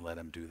Spirit, and let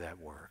Him do that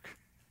work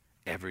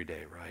every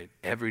day, right?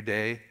 Every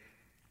day,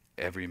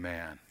 every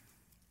man.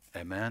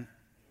 Amen?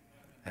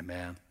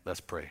 Amen. Let's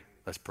pray.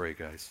 Let's pray,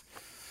 guys.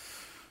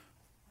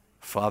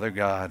 Father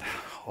God,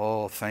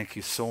 thank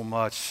you so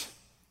much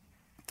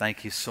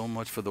Thank you so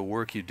much for the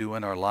work you do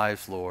in our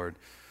lives, Lord.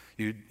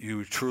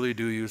 You truly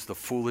do use the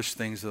foolish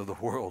things of the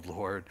world,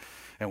 Lord.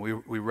 And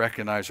we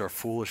recognize our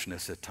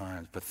foolishness at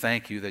times. But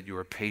thank you that you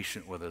are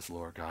patient with us,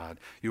 Lord God.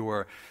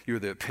 You're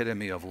the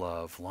epitome of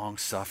love,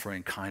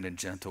 long-suffering, kind, and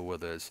gentle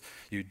with us.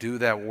 You do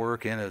that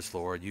work in us,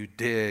 Lord. You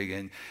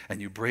dig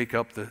and you break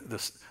up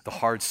the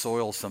hard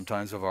soil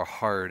sometimes of our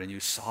heart, and you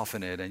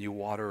soften it, and you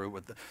water it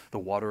with the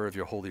water of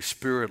your Holy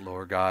Spirit,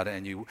 Lord God.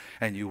 And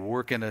you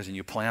work in us, and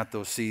you plant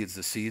those seeds,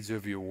 the seeds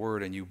of your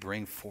word, and you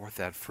bring forth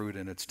that fruit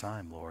in its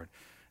time, Lord.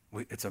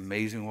 It's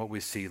amazing what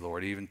we see,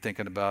 Lord. Even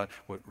thinking about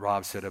what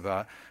Rob said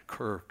about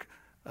Kurt,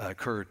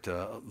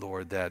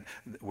 Lord, that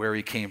where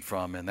he came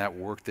from and that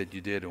work that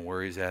you did and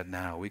where he's at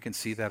now. We can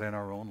see that in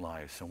our own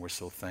lives, and we're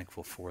so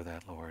thankful for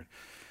that, Lord.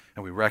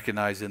 And we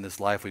recognize in this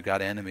life we've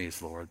got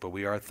enemies, Lord, but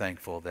we are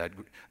thankful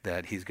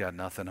that he's got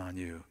nothing on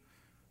you.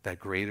 That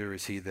greater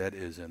is he that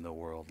is in the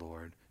world,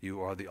 Lord. You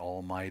are the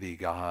Almighty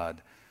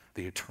God,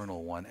 the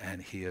Eternal One,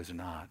 and he is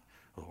not,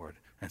 Lord.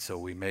 And so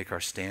we make our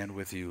stand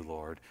with you,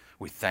 Lord.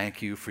 We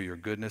thank you for your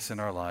goodness in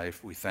our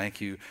life. We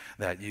thank you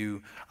that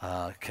you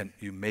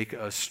make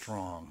us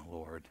strong,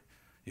 Lord.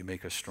 You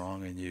make us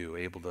strong in you,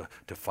 able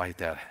to fight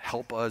that.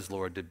 Help us,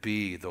 Lord, to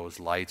be those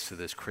lights to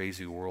this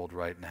crazy world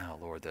right now,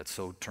 Lord, that's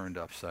so turned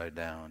upside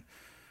down,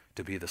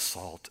 to be the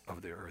salt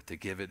of the earth, to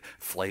give it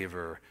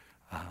flavor,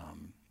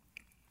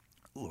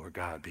 Lord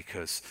God,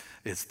 because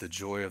it's the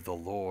joy of the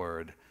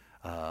Lord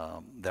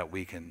that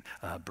we can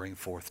bring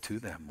forth to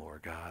them,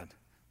 Lord God.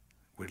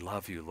 We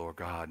love you, Lord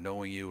God.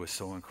 Knowing you is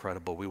so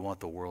incredible. We want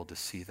the world to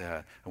see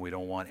that, and we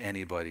don't want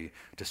anybody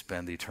to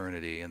spend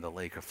eternity in the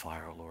lake of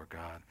fire, Lord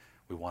God.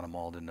 We want them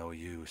all to know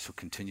you. So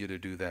continue to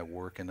do that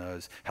work in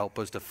us. Help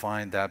us to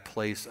find that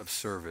place of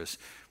service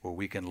where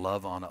we can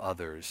love on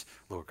others,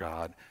 Lord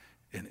God,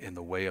 in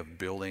the way of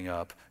building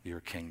up your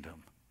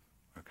kingdom,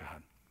 Lord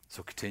God.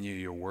 So continue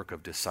your work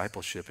of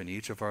discipleship in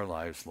each of our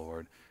lives,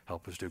 Lord.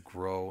 Help us to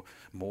grow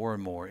more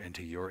and more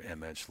into your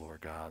image, Lord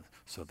God,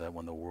 so that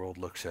when the world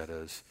looks at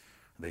us,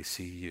 they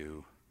see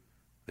you.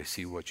 They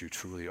see what you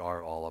truly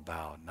are all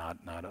about, not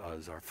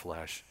us, our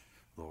flesh,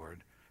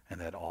 Lord,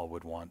 and that all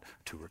would want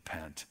to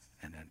repent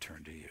and then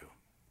turn to you.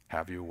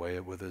 Have your way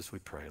with us, we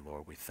pray,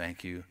 Lord. We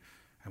thank you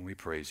and we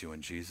praise you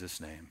in Jesus'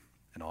 name.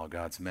 And all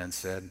God's men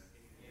said,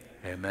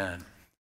 Amen. Amen.